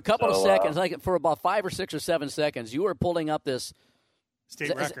 So for a couple of seconds, for about 5 or 6 or 7 seconds, you were pulling up this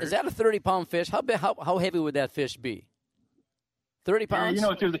state record. Is that a 30-pound fish? How heavy would that fish be? 30 pounds?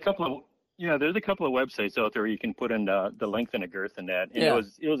 There's a couple of websites out there where you can put in the length and the girth in that. And it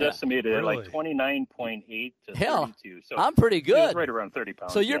was estimated at like 29.8 to 32. So I'm pretty good. It was right around 30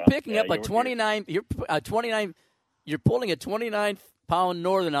 pounds. So you're picking up a 29. You're pulling a 29-pound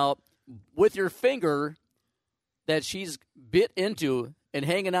northern out with your finger that she's bit into and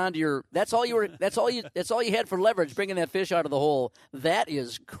hanging on to your. That's all you had for leverage, bringing that fish out of the hole. That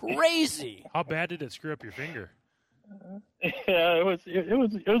is crazy. How bad did it screw up your finger? Yeah, it was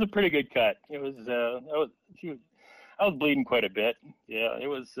a pretty good cut. It was I was bleeding quite a bit. Yeah, it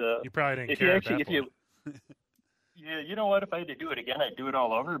was. You probably didn't care. Yeah, you know what? If I had to do it again, I'd do it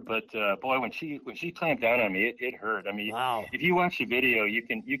all over. But boy, when she clamped down on me, it hurt. I mean, wow. If you watch the video, you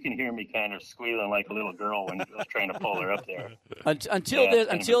can hear me kind of squealing like a little girl when I was trying to pull her up there.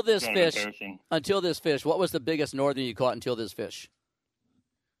 Until this fish, what was the biggest northern you caught until this fish?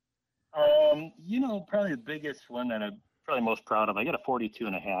 Probably the biggest one that I'm probably most proud of. I got a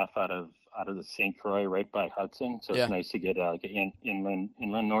 42.5 out of the St. Croix right by Hudson, so it's nice to get inland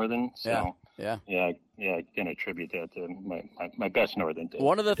northern. So Yeah. I can attribute that to my best northern day.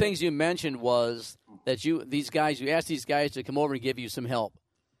 One of the things you mentioned was that you asked these guys to come over and give you some help.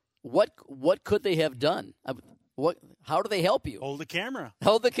 What could they have done? How do they help you? Hold the camera.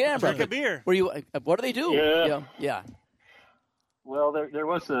 Drink a beer. What do they do? Yeah. Well, there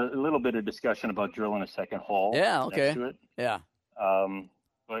was a little bit of discussion about drilling a second hole. Yeah, okay. Next to it. Yeah.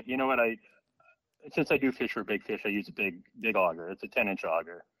 But you know what? Since I do fish for big fish, I use a big auger. It's a 10-inch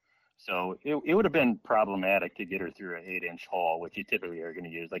auger. So it would have been problematic to get her through an 8-inch hole, which you typically are going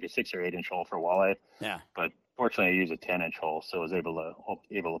to use, like a 6 or 8-inch hole for walleye. Yeah. But fortunately, I use a 10-inch hole, so I was able to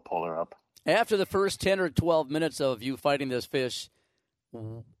pull her up. After the first 10 or 12 minutes of you fighting this fish,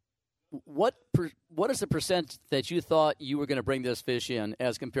 what is the percent that you thought you were going to bring this fish in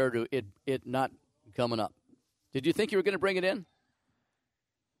as compared to it not coming up? Did you think you were going to bring it in?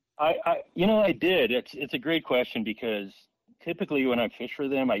 I did. It's a great question because typically when I fish for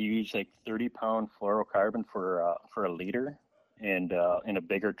them, I use like 30-pound fluorocarbon for a leader and in a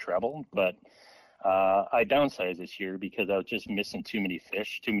bigger treble. But I downsized this year because I was just missing too many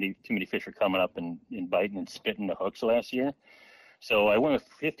fish. Too many fish were coming up and biting and spitting the hooks last year. So I went with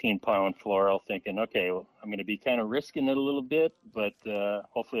 15-pound fluoro, thinking, okay, well, I'm going to be kind of risking it a little bit, but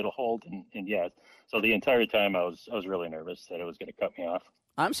hopefully it'll hold. And yeah, so the entire time I was really nervous that it was going to cut me off.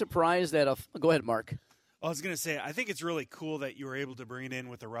 I'm surprised that go ahead, Mark. I was going to say, I think it's really cool that you were able to bring it in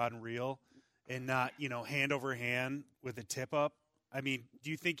with a rod and reel and not, hand over hand with a tip up. I mean,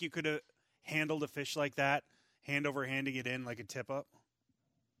 do you think you could have handled a fish like that, hand over handing it in like a tip up?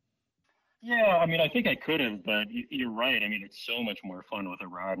 Yeah, I mean, I think I could have, but you're right. I mean, it's so much more fun with a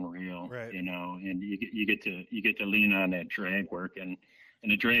rod and reel, right. And you get to lean on that drag work, and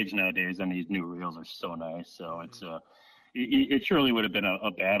the drags nowadays on these new reels are so nice. So it's it surely would have been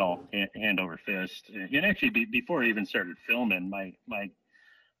a battle hand over fist. And actually, before I even started filming, my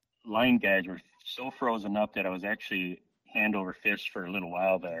line guides were so frozen up that I was actually hand over fist for a little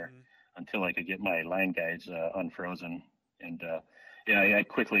while there until I could get my line guides unfrozen. And I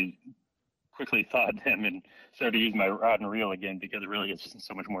quickly thawed them and started to use my rod and reel again because it really is just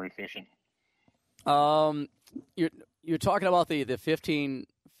so much more efficient. You're talking about the 15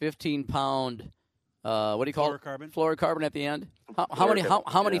 pound what do you call it? Fluorocarbon at the end. How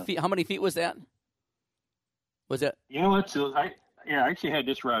many feet was that? You know what? So I actually had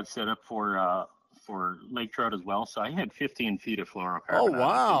this rod set up for lake trout as well. So I had 15 feet of fluorocarbon. Oh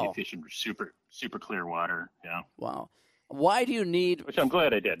wow! Fishing super clear water. Yeah. Wow. Why do you need? Which I'm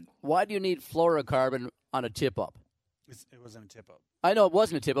glad I did. Why do you need fluorocarbon on a tip up? It wasn't a tip up. I know it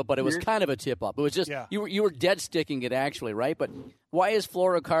wasn't a tip up, but it was kind of a tip up. It was just you were dead sticking it actually, right? But why is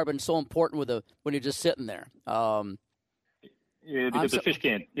fluorocarbon so important when you're just sitting there? Because the fish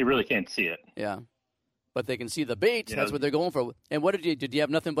really can't see it. Yeah, but they can see the bait. Yeah. That's what they're going for. And what did you have?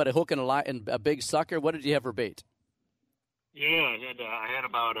 Nothing but a hook and a big sucker. What did you have for bait? Yeah, I had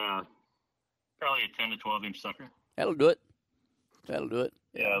about probably a 10 to 12 inch sucker. That'll do it.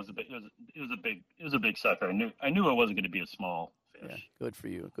 Yeah, it was a big sucker. I knew it wasn't going to be a small fish. Yeah, good for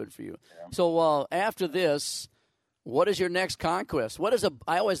you. Yeah. So after this, what is your next conquest?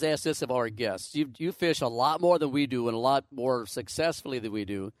 I always ask this of our guests. You fish a lot more than we do and a lot more successfully than we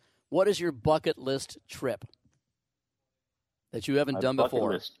do. What is your bucket list trip that you haven't done before?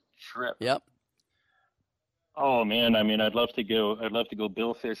 Bucket list trip. Yep. Oh man, I mean, I'd love to go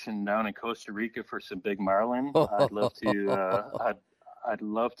bill fishing down in Costa Rica for some big marlin. I'd love to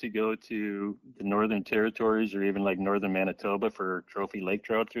go to the Northern Territories or even like Northern Manitoba for trophy lake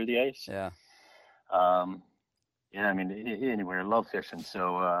trout through the ice. Yeah. I mean, anywhere. I love fishing,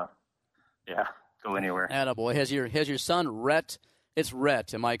 so go anywhere. Attaboy. Has your son Rhett? It's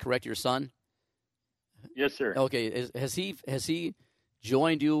Rhett. Am I correct? Your son? Yes, sir. Okay. Has he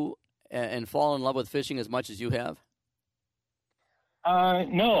joined you and fall in love with fishing as much as you have?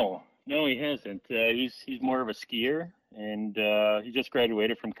 No, he hasn't. He's more of a skier, and he just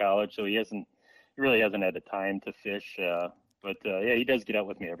graduated from college, so he really hasn't had the time to fish. But he does get out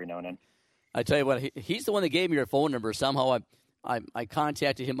with me every now and then. I tell you what, he's the one that gave me your phone number. Somehow I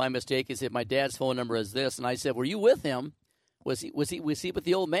contacted him by mistake. He said my dad's phone number is this, and I said, "Were you with him? Was he with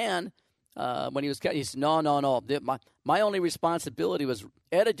the old man?" When he was cut, he said, no. My only responsibility was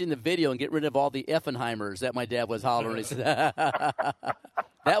editing the video and get rid of all the Effenheimers that my dad was hollering. He said,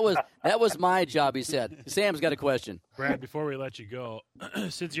 that was my job, he said. Sam's got a question. Brad, before we let you go,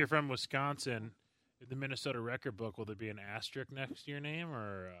 since you're from Wisconsin, in the Minnesota record book, will there be an asterisk next to your name?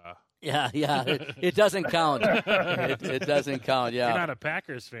 Or Yeah, it doesn't count. It doesn't count, yeah. You're not a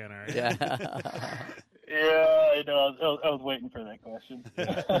Packers fan, are you? Yeah. Yeah, I know. I was waiting for that question.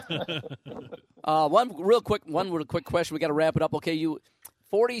 One real quick question. We got to wrap it up. Okay,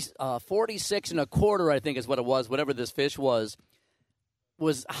 46 and a quarter, I think is what it was, whatever this fish was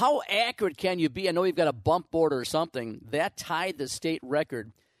how accurate can you be? I know you've got a bump board or something. That tied the state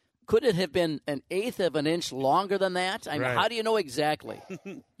record. Could it have been an eighth of an inch longer than that? I mean, how do you know exactly?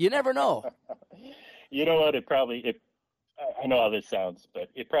 You never know. You know what? I know how this sounds, but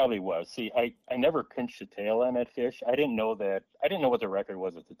it probably was. See, I never pinched the tail on that fish. I didn't know what the record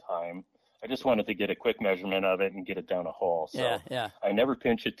was at the time. I just wanted to get a quick measurement of it and get it down a hole. So yeah. I never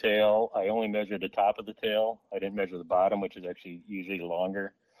pinched the tail. I only measured the top of the tail. I didn't measure the bottom, which is actually usually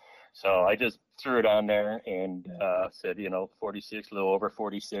longer. So I just threw it on there and said, 46, a little over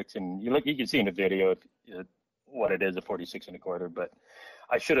 46. And you can see in the video what it is, a 46 and a quarter. But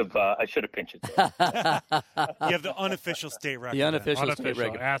I should have pinched it. You have the unofficial state record. The unofficial state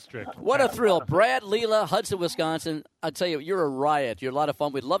record. Asterisk. What a thrill. Brad Lila, Hudson, Wisconsin. I'll tell you, you're a riot. You're a lot of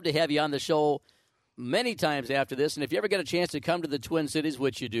fun. We'd love to have you on the show many times after this. And if you ever get a chance to come to the Twin Cities,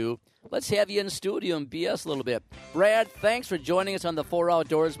 which you do, let's have you in studio and BS a little bit. Brad, thanks for joining us on the 4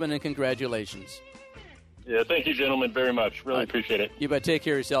 Outdoorsmen, and congratulations. Yeah, thank you, gentlemen, very much. Really appreciate it. You better take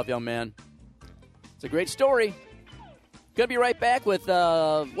care of yourself, young man. It's a great story. Going to be right back with,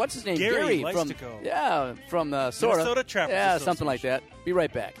 what's his name? Gary from Lystico. Yeah, from sort of. Minnesota Trappers Yeah, something like that. Be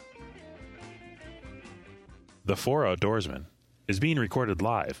right back. The 4 Outdoorsmen is being recorded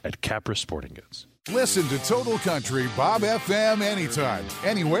live at Capra Sporting Goods. Listen to Total Country Bob FM anytime,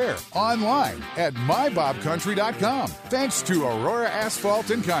 anywhere, online at mybobcountry.com. Thanks to Aurora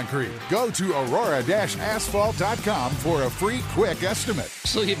Asphalt and Concrete. Go to aurora-asphalt.com for a free quick estimate.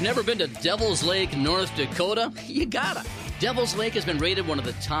 So you've never been to Devil's Lake, North Dakota? You gotta. Devil's Lake has been rated one of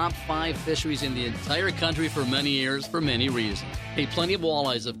the top 5 fisheries in the entire country for many years for many reasons. Hey, plenty of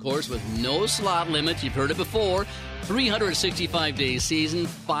walleyes, of course, with no slot limit. You've heard it before. 365-day season,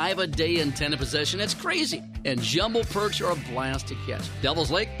 5 a day and 10 a possession. That's crazy. And jumbo perch are a blast to catch.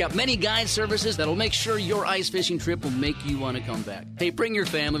 Devil's Lake got many guide services that'll make sure your ice fishing trip will make you want to come back. Hey, bring your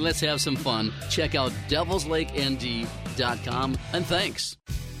family. Let's have some fun. Check out devilslakend.com, and thanks.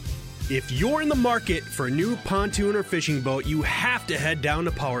 If you're in the market for a new pontoon or fishing boat, you have to head down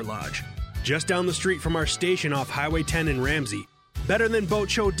to Power Lodge. Just down the street from our station off Highway 10 in Ramsey. Better than boat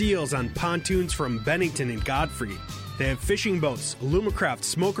show deals on pontoons from Bennington and Godfrey. They have fishing boats, Alumacraft,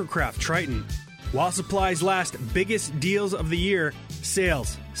 Smokercraft, Triton. While supplies last, biggest deals of the year,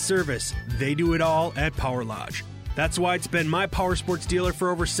 sales, service, they do it all at Power Lodge. That's why it's been my power sports dealer for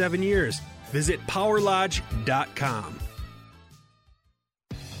over 7 years. Visit powerlodge.com.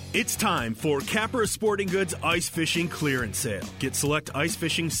 It's time for Capra Sporting Goods Ice Fishing Clearance Sale. Get select ice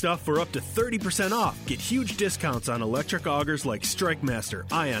fishing stuff for up to 30% off. Get huge discounts on electric augers like Strike Master,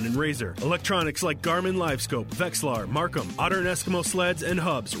 Ion, and Razor. Electronics like Garmin LiveScope, Vexilar, Markham, Otter and Eskimo sleds and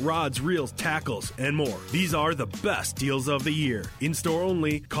hubs, rods, reels, tackles, and more. These are the best deals of the year. In-store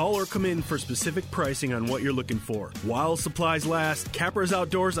only. Call or come in for specific pricing on what you're looking for. While supplies last, Capra's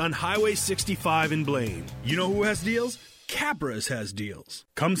Outdoors on Highway 65 in Blaine. You know who has deals? Capra's has deals.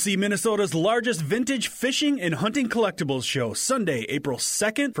 Come see Minnesota's largest vintage fishing and hunting collectibles show Sunday, April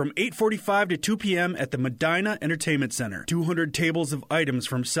 2nd from 8:45 to 2 p.m. at the Medina Entertainment Center. 200 tables of items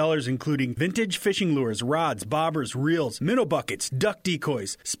from sellers including vintage fishing lures, rods, bobbers, reels, minnow buckets, duck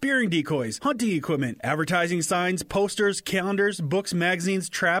decoys, spearing decoys, hunting equipment, advertising signs, posters, calendars, books, magazines,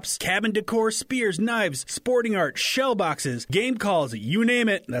 traps, cabin decor, spears, knives, sporting art, shell boxes, game calls, you name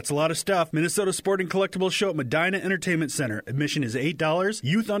it. That's a lot of stuff. Minnesota Sporting Collectibles show at Medina Entertainment Center. Admission is $8.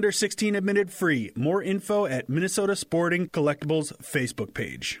 Youth under 16 admitted free. More info at Minnesota Sporting Collectibles Facebook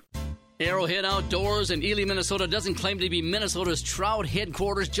page. Arrowhead Outdoors in Ely, Minnesota doesn't claim to be Minnesota's trout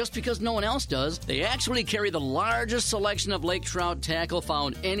headquarters just because no one else does. They actually carry the largest selection of lake trout tackle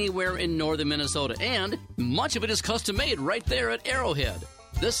found anywhere in northern Minnesota, and much of it is custom made right there at Arrowhead.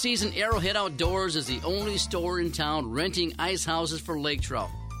 This season, Arrowhead Outdoors is the only store in town renting ice houses for lake trout.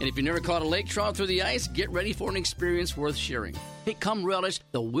 And if you never caught a lake trout through the ice, get ready for an experience worth sharing. Hey, come relish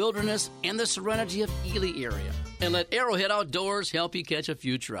the wilderness and the serenity of Ely area. And let Arrowhead Outdoors help you catch a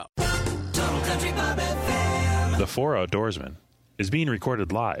few trout. The 4 Outdoorsmen is being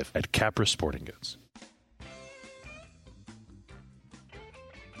recorded live at Capra Sporting Goods.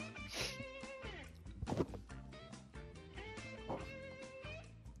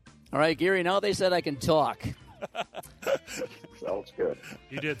 All right, Gary, now they said I can talk. Sounds good.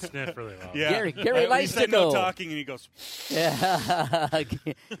 You did sniff really well. Yeah. Gary likes to go. No talking, and he goes. Yeah.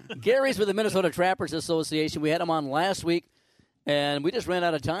 Gary's with the Minnesota Trappers Association. We had him on last week, and we just ran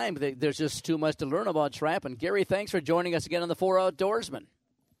out of time. There's just too much to learn about trapping. Gary, thanks for joining us again on the 4 Outdoorsmen.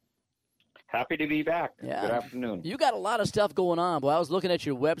 Happy to be back. Yeah. Good afternoon. You got a lot of stuff going on. Well, I was looking at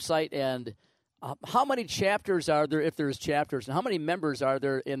your website, and How many chapters are there, if there's chapters, and how many members are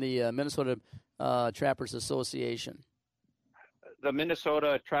there in the Minnesota Trappers Association? The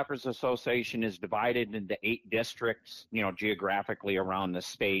Minnesota Trappers Association is divided into 8 districts, geographically around the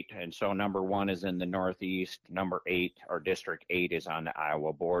state. And so number 1 is in the Northeast. Number 8, or District 8, is on the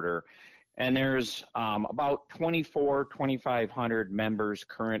Iowa border. And there's about 2,500 members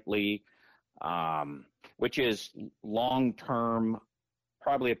currently, which is long-term,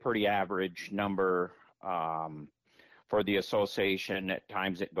 probably a pretty average number for the association. At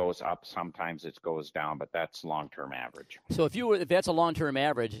times it goes up, sometimes it goes down, but that's long-term average. So if that's a long-term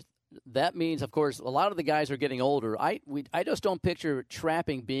average, that means, of course, a lot of the guys are getting older. I just don't picture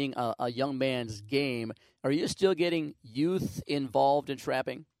trapping being a young man's game. Are you still getting youth involved in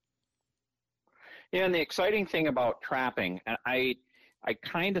trapping? Yeah, and the exciting thing about trapping, and I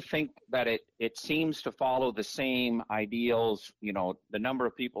kind of think that it seems to follow the same ideals, the number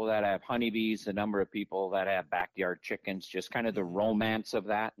of people that have honeybees, the number of people that have backyard chickens, just kind of the romance of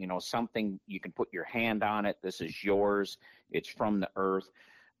that, something you can put your hand on it. This is yours. It's from the earth.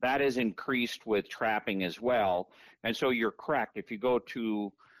 That is increased with trapping as well. And so you're correct. If you go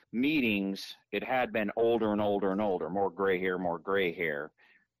to meetings, it had been older and older and older, more gray hair.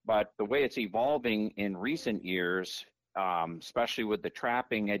 But the way it's evolving in recent years, especially with the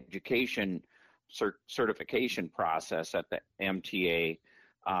trapping education certification process that the MTA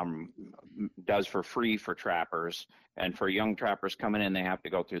does for free for trappers, and for young trappers coming in, they have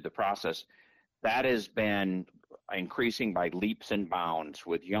to go through the process. That has been increasing by leaps and bounds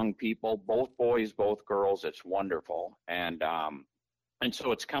with young people, both boys, both girls. It's wonderful, and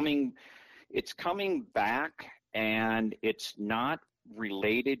so it's coming back, and it's not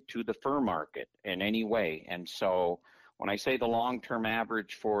related to the fur market in any way. And so when I say the long-term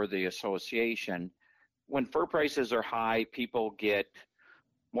average for the association, when fur prices are high,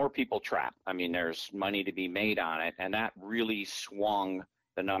 more people trap. I mean, there's money to be made on it, and that really swung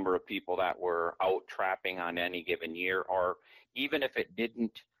the number of people that were out trapping on any given year. Or even if it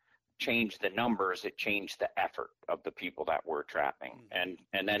didn't change the numbers, it changed the effort of the people that were trapping. And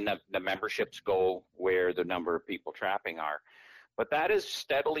then the memberships go where the number of people trapping are. But that is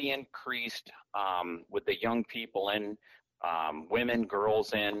steadily increased with the young people in, women,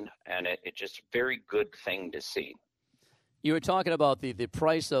 girls in, and it's just a very good thing to see. You were talking about the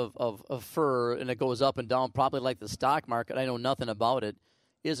price of fur, and it goes up and down, probably like the stock market. I know nothing about it.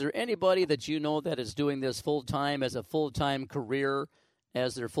 Is there anybody that you know that is doing this full-time as a full-time career,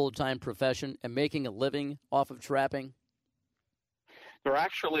 as their full-time profession, and making a living off of trapping? There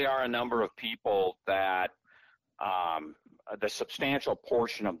actually are a number of people that the substantial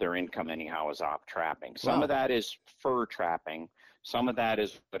portion of their income anyhow is off trapping. Some of that is fur trapping. Some of that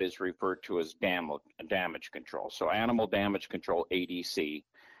is what is referred to as damage control. So animal damage control, ADC.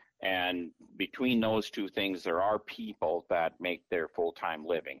 And between those two things, there are people that make their full-time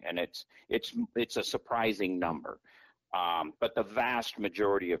living, and it's a surprising number. But the vast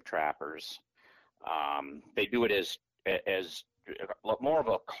majority of trappers, they do it as more of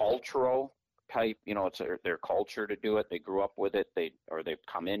a cultural type, it's their culture to do it. They grew up with it, they've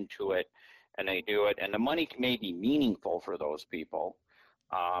come into it, and they do it. And the money may be meaningful for those people,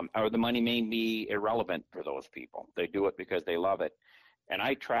 or the money may be irrelevant for those people. They do it because they love it. And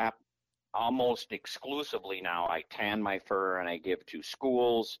I trap almost exclusively now. I tan my fur and I give to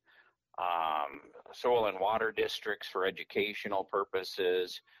schools, soil and water districts for educational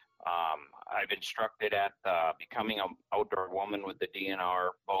purposes. I've instructed at becoming an outdoor woman with the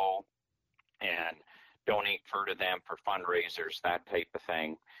DNR bow, and donate fur to them for fundraisers, that type of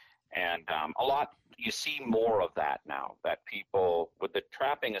thing. And you see more of that now, that people with the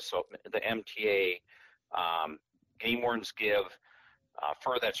trapping, the MTA, game wardens give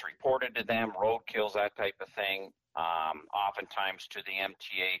fur that's reported to them, roadkills, that type of thing. Oftentimes to the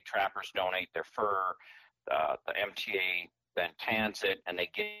MTA, trappers donate their fur. The MTA then tans it, and they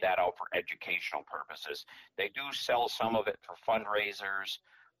give that out for educational purposes. They do sell some of it for fundraisers.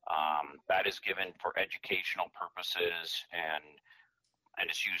 That is given for educational purposes, and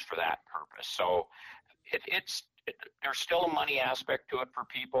it's used for that purpose. So there's still a money aspect to it for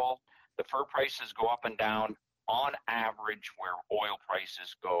people. The fur prices go up and down. On average, where oil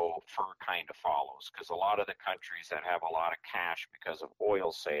prices go, fur kind of follows, because a lot of the countries that have a lot of cash because of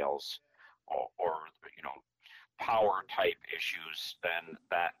oil sales or power type issues, then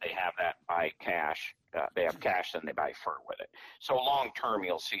that they have that by cash. They have cash, then they buy fur with it. So long term,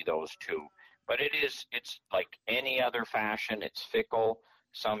 you'll see those too. But it's like any other fashion. It's fickle.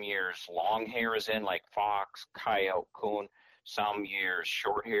 Some years long hair is in, like fox, coyote, coon. Some years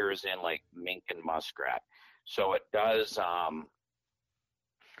short hair is in, like mink and muskrat. So it does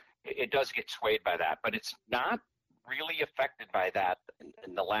it does get swayed by that, but it's not really affected by that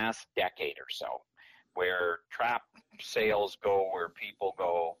in the last decade or so, where trap sales go, where people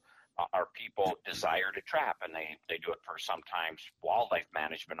go, our people desire to trap, and they do it for sometimes wildlife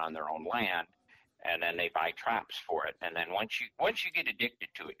management on their own land, and then they buy traps for it. And then once you get addicted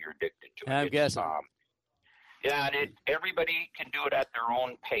to it, you're addicted to it. I'm guessing. Yeah, and everybody can do it at their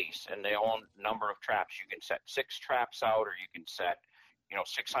own pace and their own number of traps. You can set 6 traps out, or you can set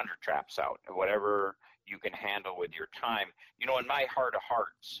 600 traps out, whatever you can handle with your time. In my heart of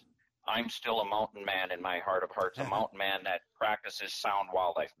hearts, I'm still a mountain man in my heart of hearts, a mountain man that practices sound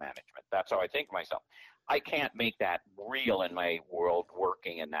wildlife management. That's how I think of myself. I can't make that real in my world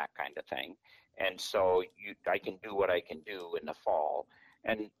working and that kind of thing. And so I can do what I can do in the fall.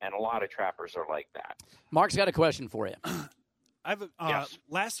 And a lot of trappers are like that. Mark's got a question for you. Yes.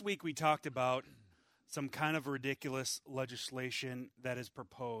 Last week we talked about some kind of ridiculous legislation that is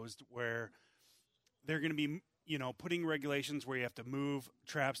proposed where they're going to be putting regulations where you have to move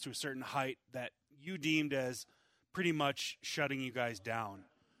traps to a certain height that you deemed as pretty much shutting you guys down.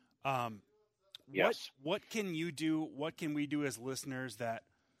 Yes. What can you do? What can we do as listeners that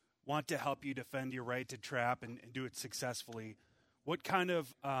want to help you defend your right to trap and do it successfully? What kind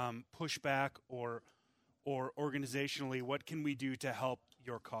of pushback or organizationally, what can we do to help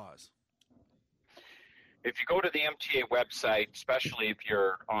your cause? If you go to the MTA website, especially if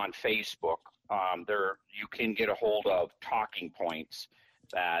you're on Facebook, there you can get a hold of talking points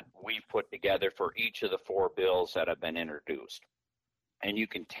that we've put together for each of the 4 bills that have been introduced. And you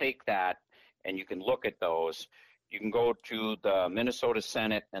can take that and you can look at those. You can go to the Minnesota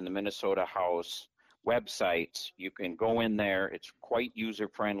Senate and the Minnesota House websites. You can go in there. It's quite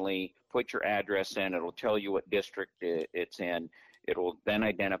user-friendly. Put your address in. It'll tell you what district it's in. It'll then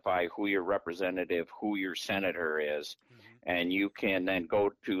identify who your representative, who your senator is. And you can then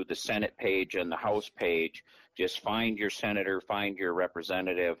go to the Senate page and the House page. Just find your senator, find your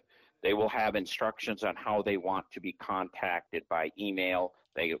representative. They will have instructions on how they want to be contacted by email.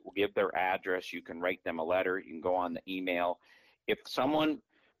 They will give their address. You can write them a letter. You can go on the email. If someone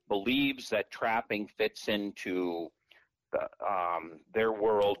believes that trapping fits into their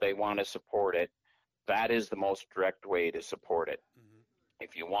world, they want to support it, that is the most direct way to support it.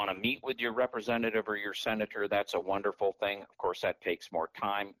 If you want to meet with your representative or your senator, that's a wonderful thing. Of course, that takes more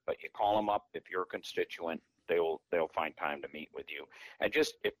time, but you call them up. If you're a constituent, they'll find time to meet with you. And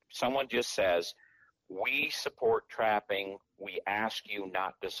just if someone just says, we support trapping, we ask you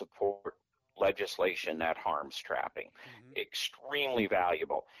not to support legislation that harms trapping. Extremely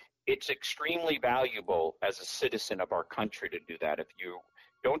valuable. It's extremely valuable as a citizen of our country to do that. If you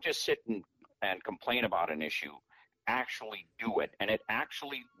don't just sit and complain about an issue, actually do it. And it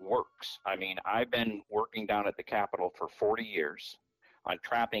actually works. I mean, I've been working down at the Capitol for 40 years on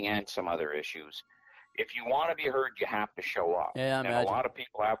trapping and some other issues. If you want to be heard, you have to show up. Yeah, and a lot of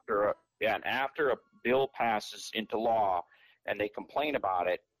people after a bill passes into law and they complain about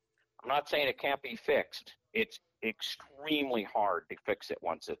it, I'm not saying it can't be fixed. It's extremely hard to fix it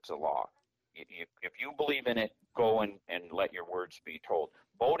once it's a law. If you believe in it, go and let your words be told.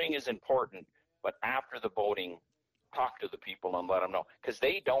 Voting is important, but after the voting, talk to the people and let them know, because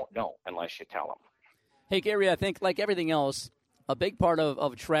they don't know unless you tell them. Hey, Gary, I think like everything else, a big part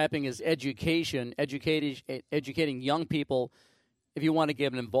of trapping is education, educating young people if you want to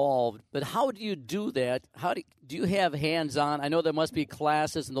get them involved. But how do you do that? Do you have hands-on? I know there must be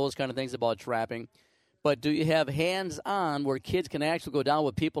classes and those kind of things about trapping, but do you have hands-on where kids can actually go down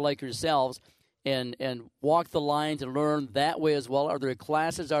with people like yourselves and walk the lines and learn that way as well? Are there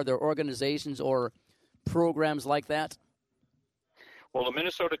classes? Are there organizations or programs like that? Well, the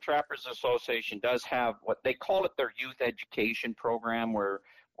Minnesota Trappers Association does have what they call it their youth education program, where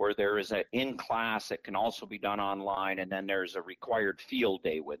there is an in-class that can also be done online, and then there's a required field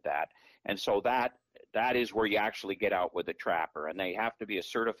day with that. And so that is where you actually get out with a trapper, and they have to be a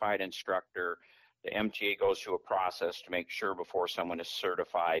certified instructor. The MTA goes through a process to make sure before someone is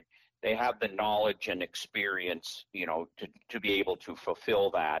certified they have the knowledge and experience, to be able to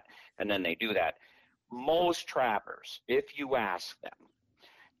fulfill that, and then they do that. Most trappers, if you ask them,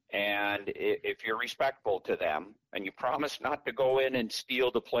 and if you're respectful to them, and you promise not to go in and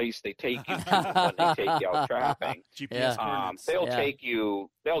steal the place they take you to when they take you out trapping, they'll take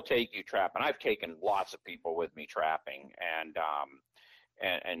you trapping. I've taken lots of people with me trapping, and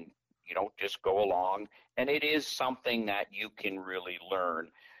just go along. And it is something that you can really learn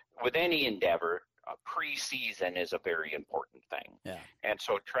with any endeavor. Pre-season is a very important thing. Yeah. And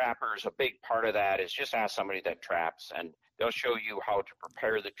so trappers, a big part of that is just ask somebody that traps, and they'll show you how to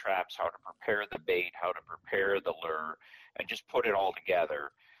prepare the traps, how to prepare the bait, how to prepare the lure, and just put it all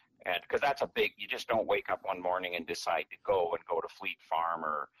together. And because that's a big, you just don't wake up one morning and decide to go to Fleet Farm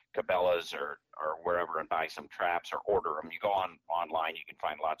or Cabela's or wherever and buy some traps or order them. You go online, you can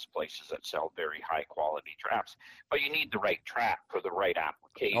find lots of places that sell very high quality traps, but you need the right trap for the right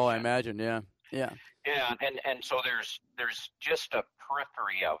application. Oh, I imagine, yeah. Yeah, and so there's just a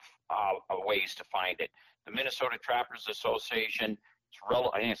periphery of ways to find it. The Minnesota Trappers Association,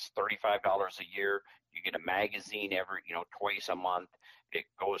 I think it's $35 a year. You get a magazine twice a month. It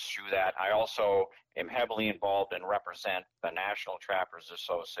goes through that. I also am heavily involved and represent the National Trappers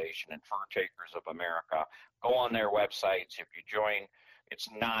Association and Fur Takers of America. Go on their websites. If you join, it's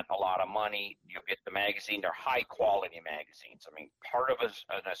not a lot of money. You'll get the magazine. They're high-quality magazines. I mean, part of an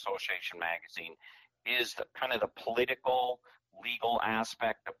association magazine is the kind of the political, legal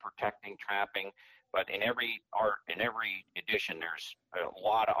aspect of protecting trapping. But in every edition, there's a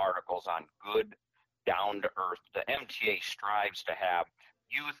lot of articles on good, down-to-earth. The MTA strives to have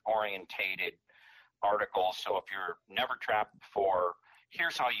youth-orientated articles. So if you're never trapped before,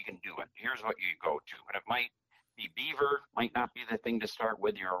 here's how you can do it. Here's what you go to. And it might be beaver, might not be the thing to start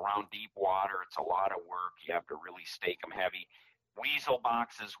with. You're around deep water. It's a lot of work. You have to really stake them heavy. Weasel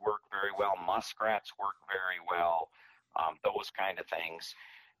boxes work very well. Muskrats work very well. Those kind of things.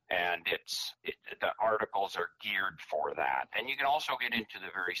 And the articles are geared for that. And you can also get into the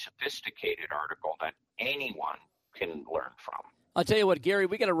very sophisticated article that anyone can learn from. I'll tell you what, Gary,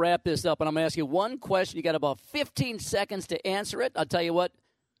 we got to wrap this up, and I'm going to ask you one question. You got about 15 seconds to answer it. I'll tell you what,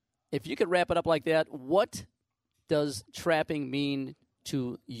 if you could wrap it up like that, what does trapping mean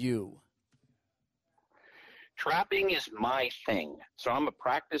to you? Trapping is my thing. So I'm a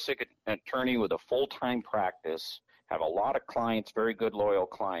practice attorney with a full-time practice. Have a lot of clients, very good, loyal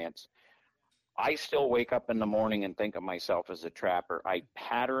clients. I still wake up in the morning and think of myself as a trapper. I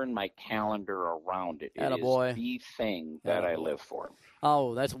pattern my calendar around it. It is the thing that I live for.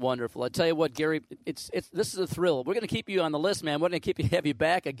 Oh, that's wonderful. I tell you what, Gary, this is a thrill. We're going to keep you on the list, man. We're going to have you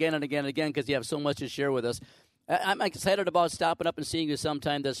back again and again and again because you have so much to share with us. I'm excited about stopping up and seeing you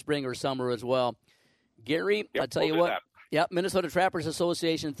sometime this spring or summer as well. Gary, I'll tell you what. Yep, Minnesota Trappers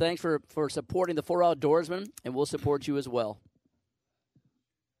Association, thanks for supporting the 4 Outdoorsmen, and we'll support you as well.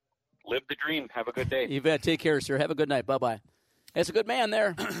 Live the dream. Have a good day. You bet. Take care, sir. Have a good night. Bye-bye. That's a good man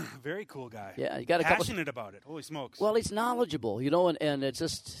there. Very cool guy. Yeah, you got passionate about it. Holy smokes. Well, he's knowledgeable, and it's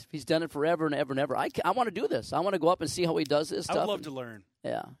just he's done it forever and ever and ever. I want to do this. I want to go up and see how he does this stuff. I would love to learn.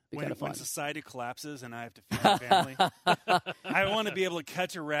 Yeah, when society collapses and I have to feed my family, I want to be able to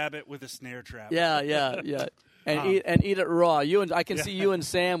catch a rabbit with a snare trap. Yeah. And eat it raw. I can see you and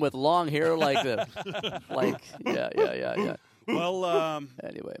Sam with long hair like this. Yeah. Well,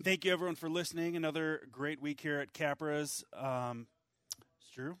 anyway, thank you everyone for listening. Another great week here at Capra's.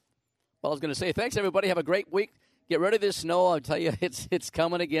 It's true. Well, I was going to say thanks everybody. Have a great week. Get ready for this snow. I'll tell you, it's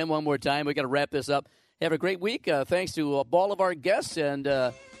coming again one more time. We got to wrap this up. Have a great week. Thanks to all of our guests, and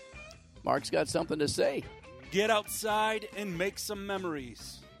Mark's got something to say. Get outside and make some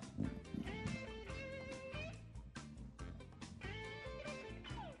memories.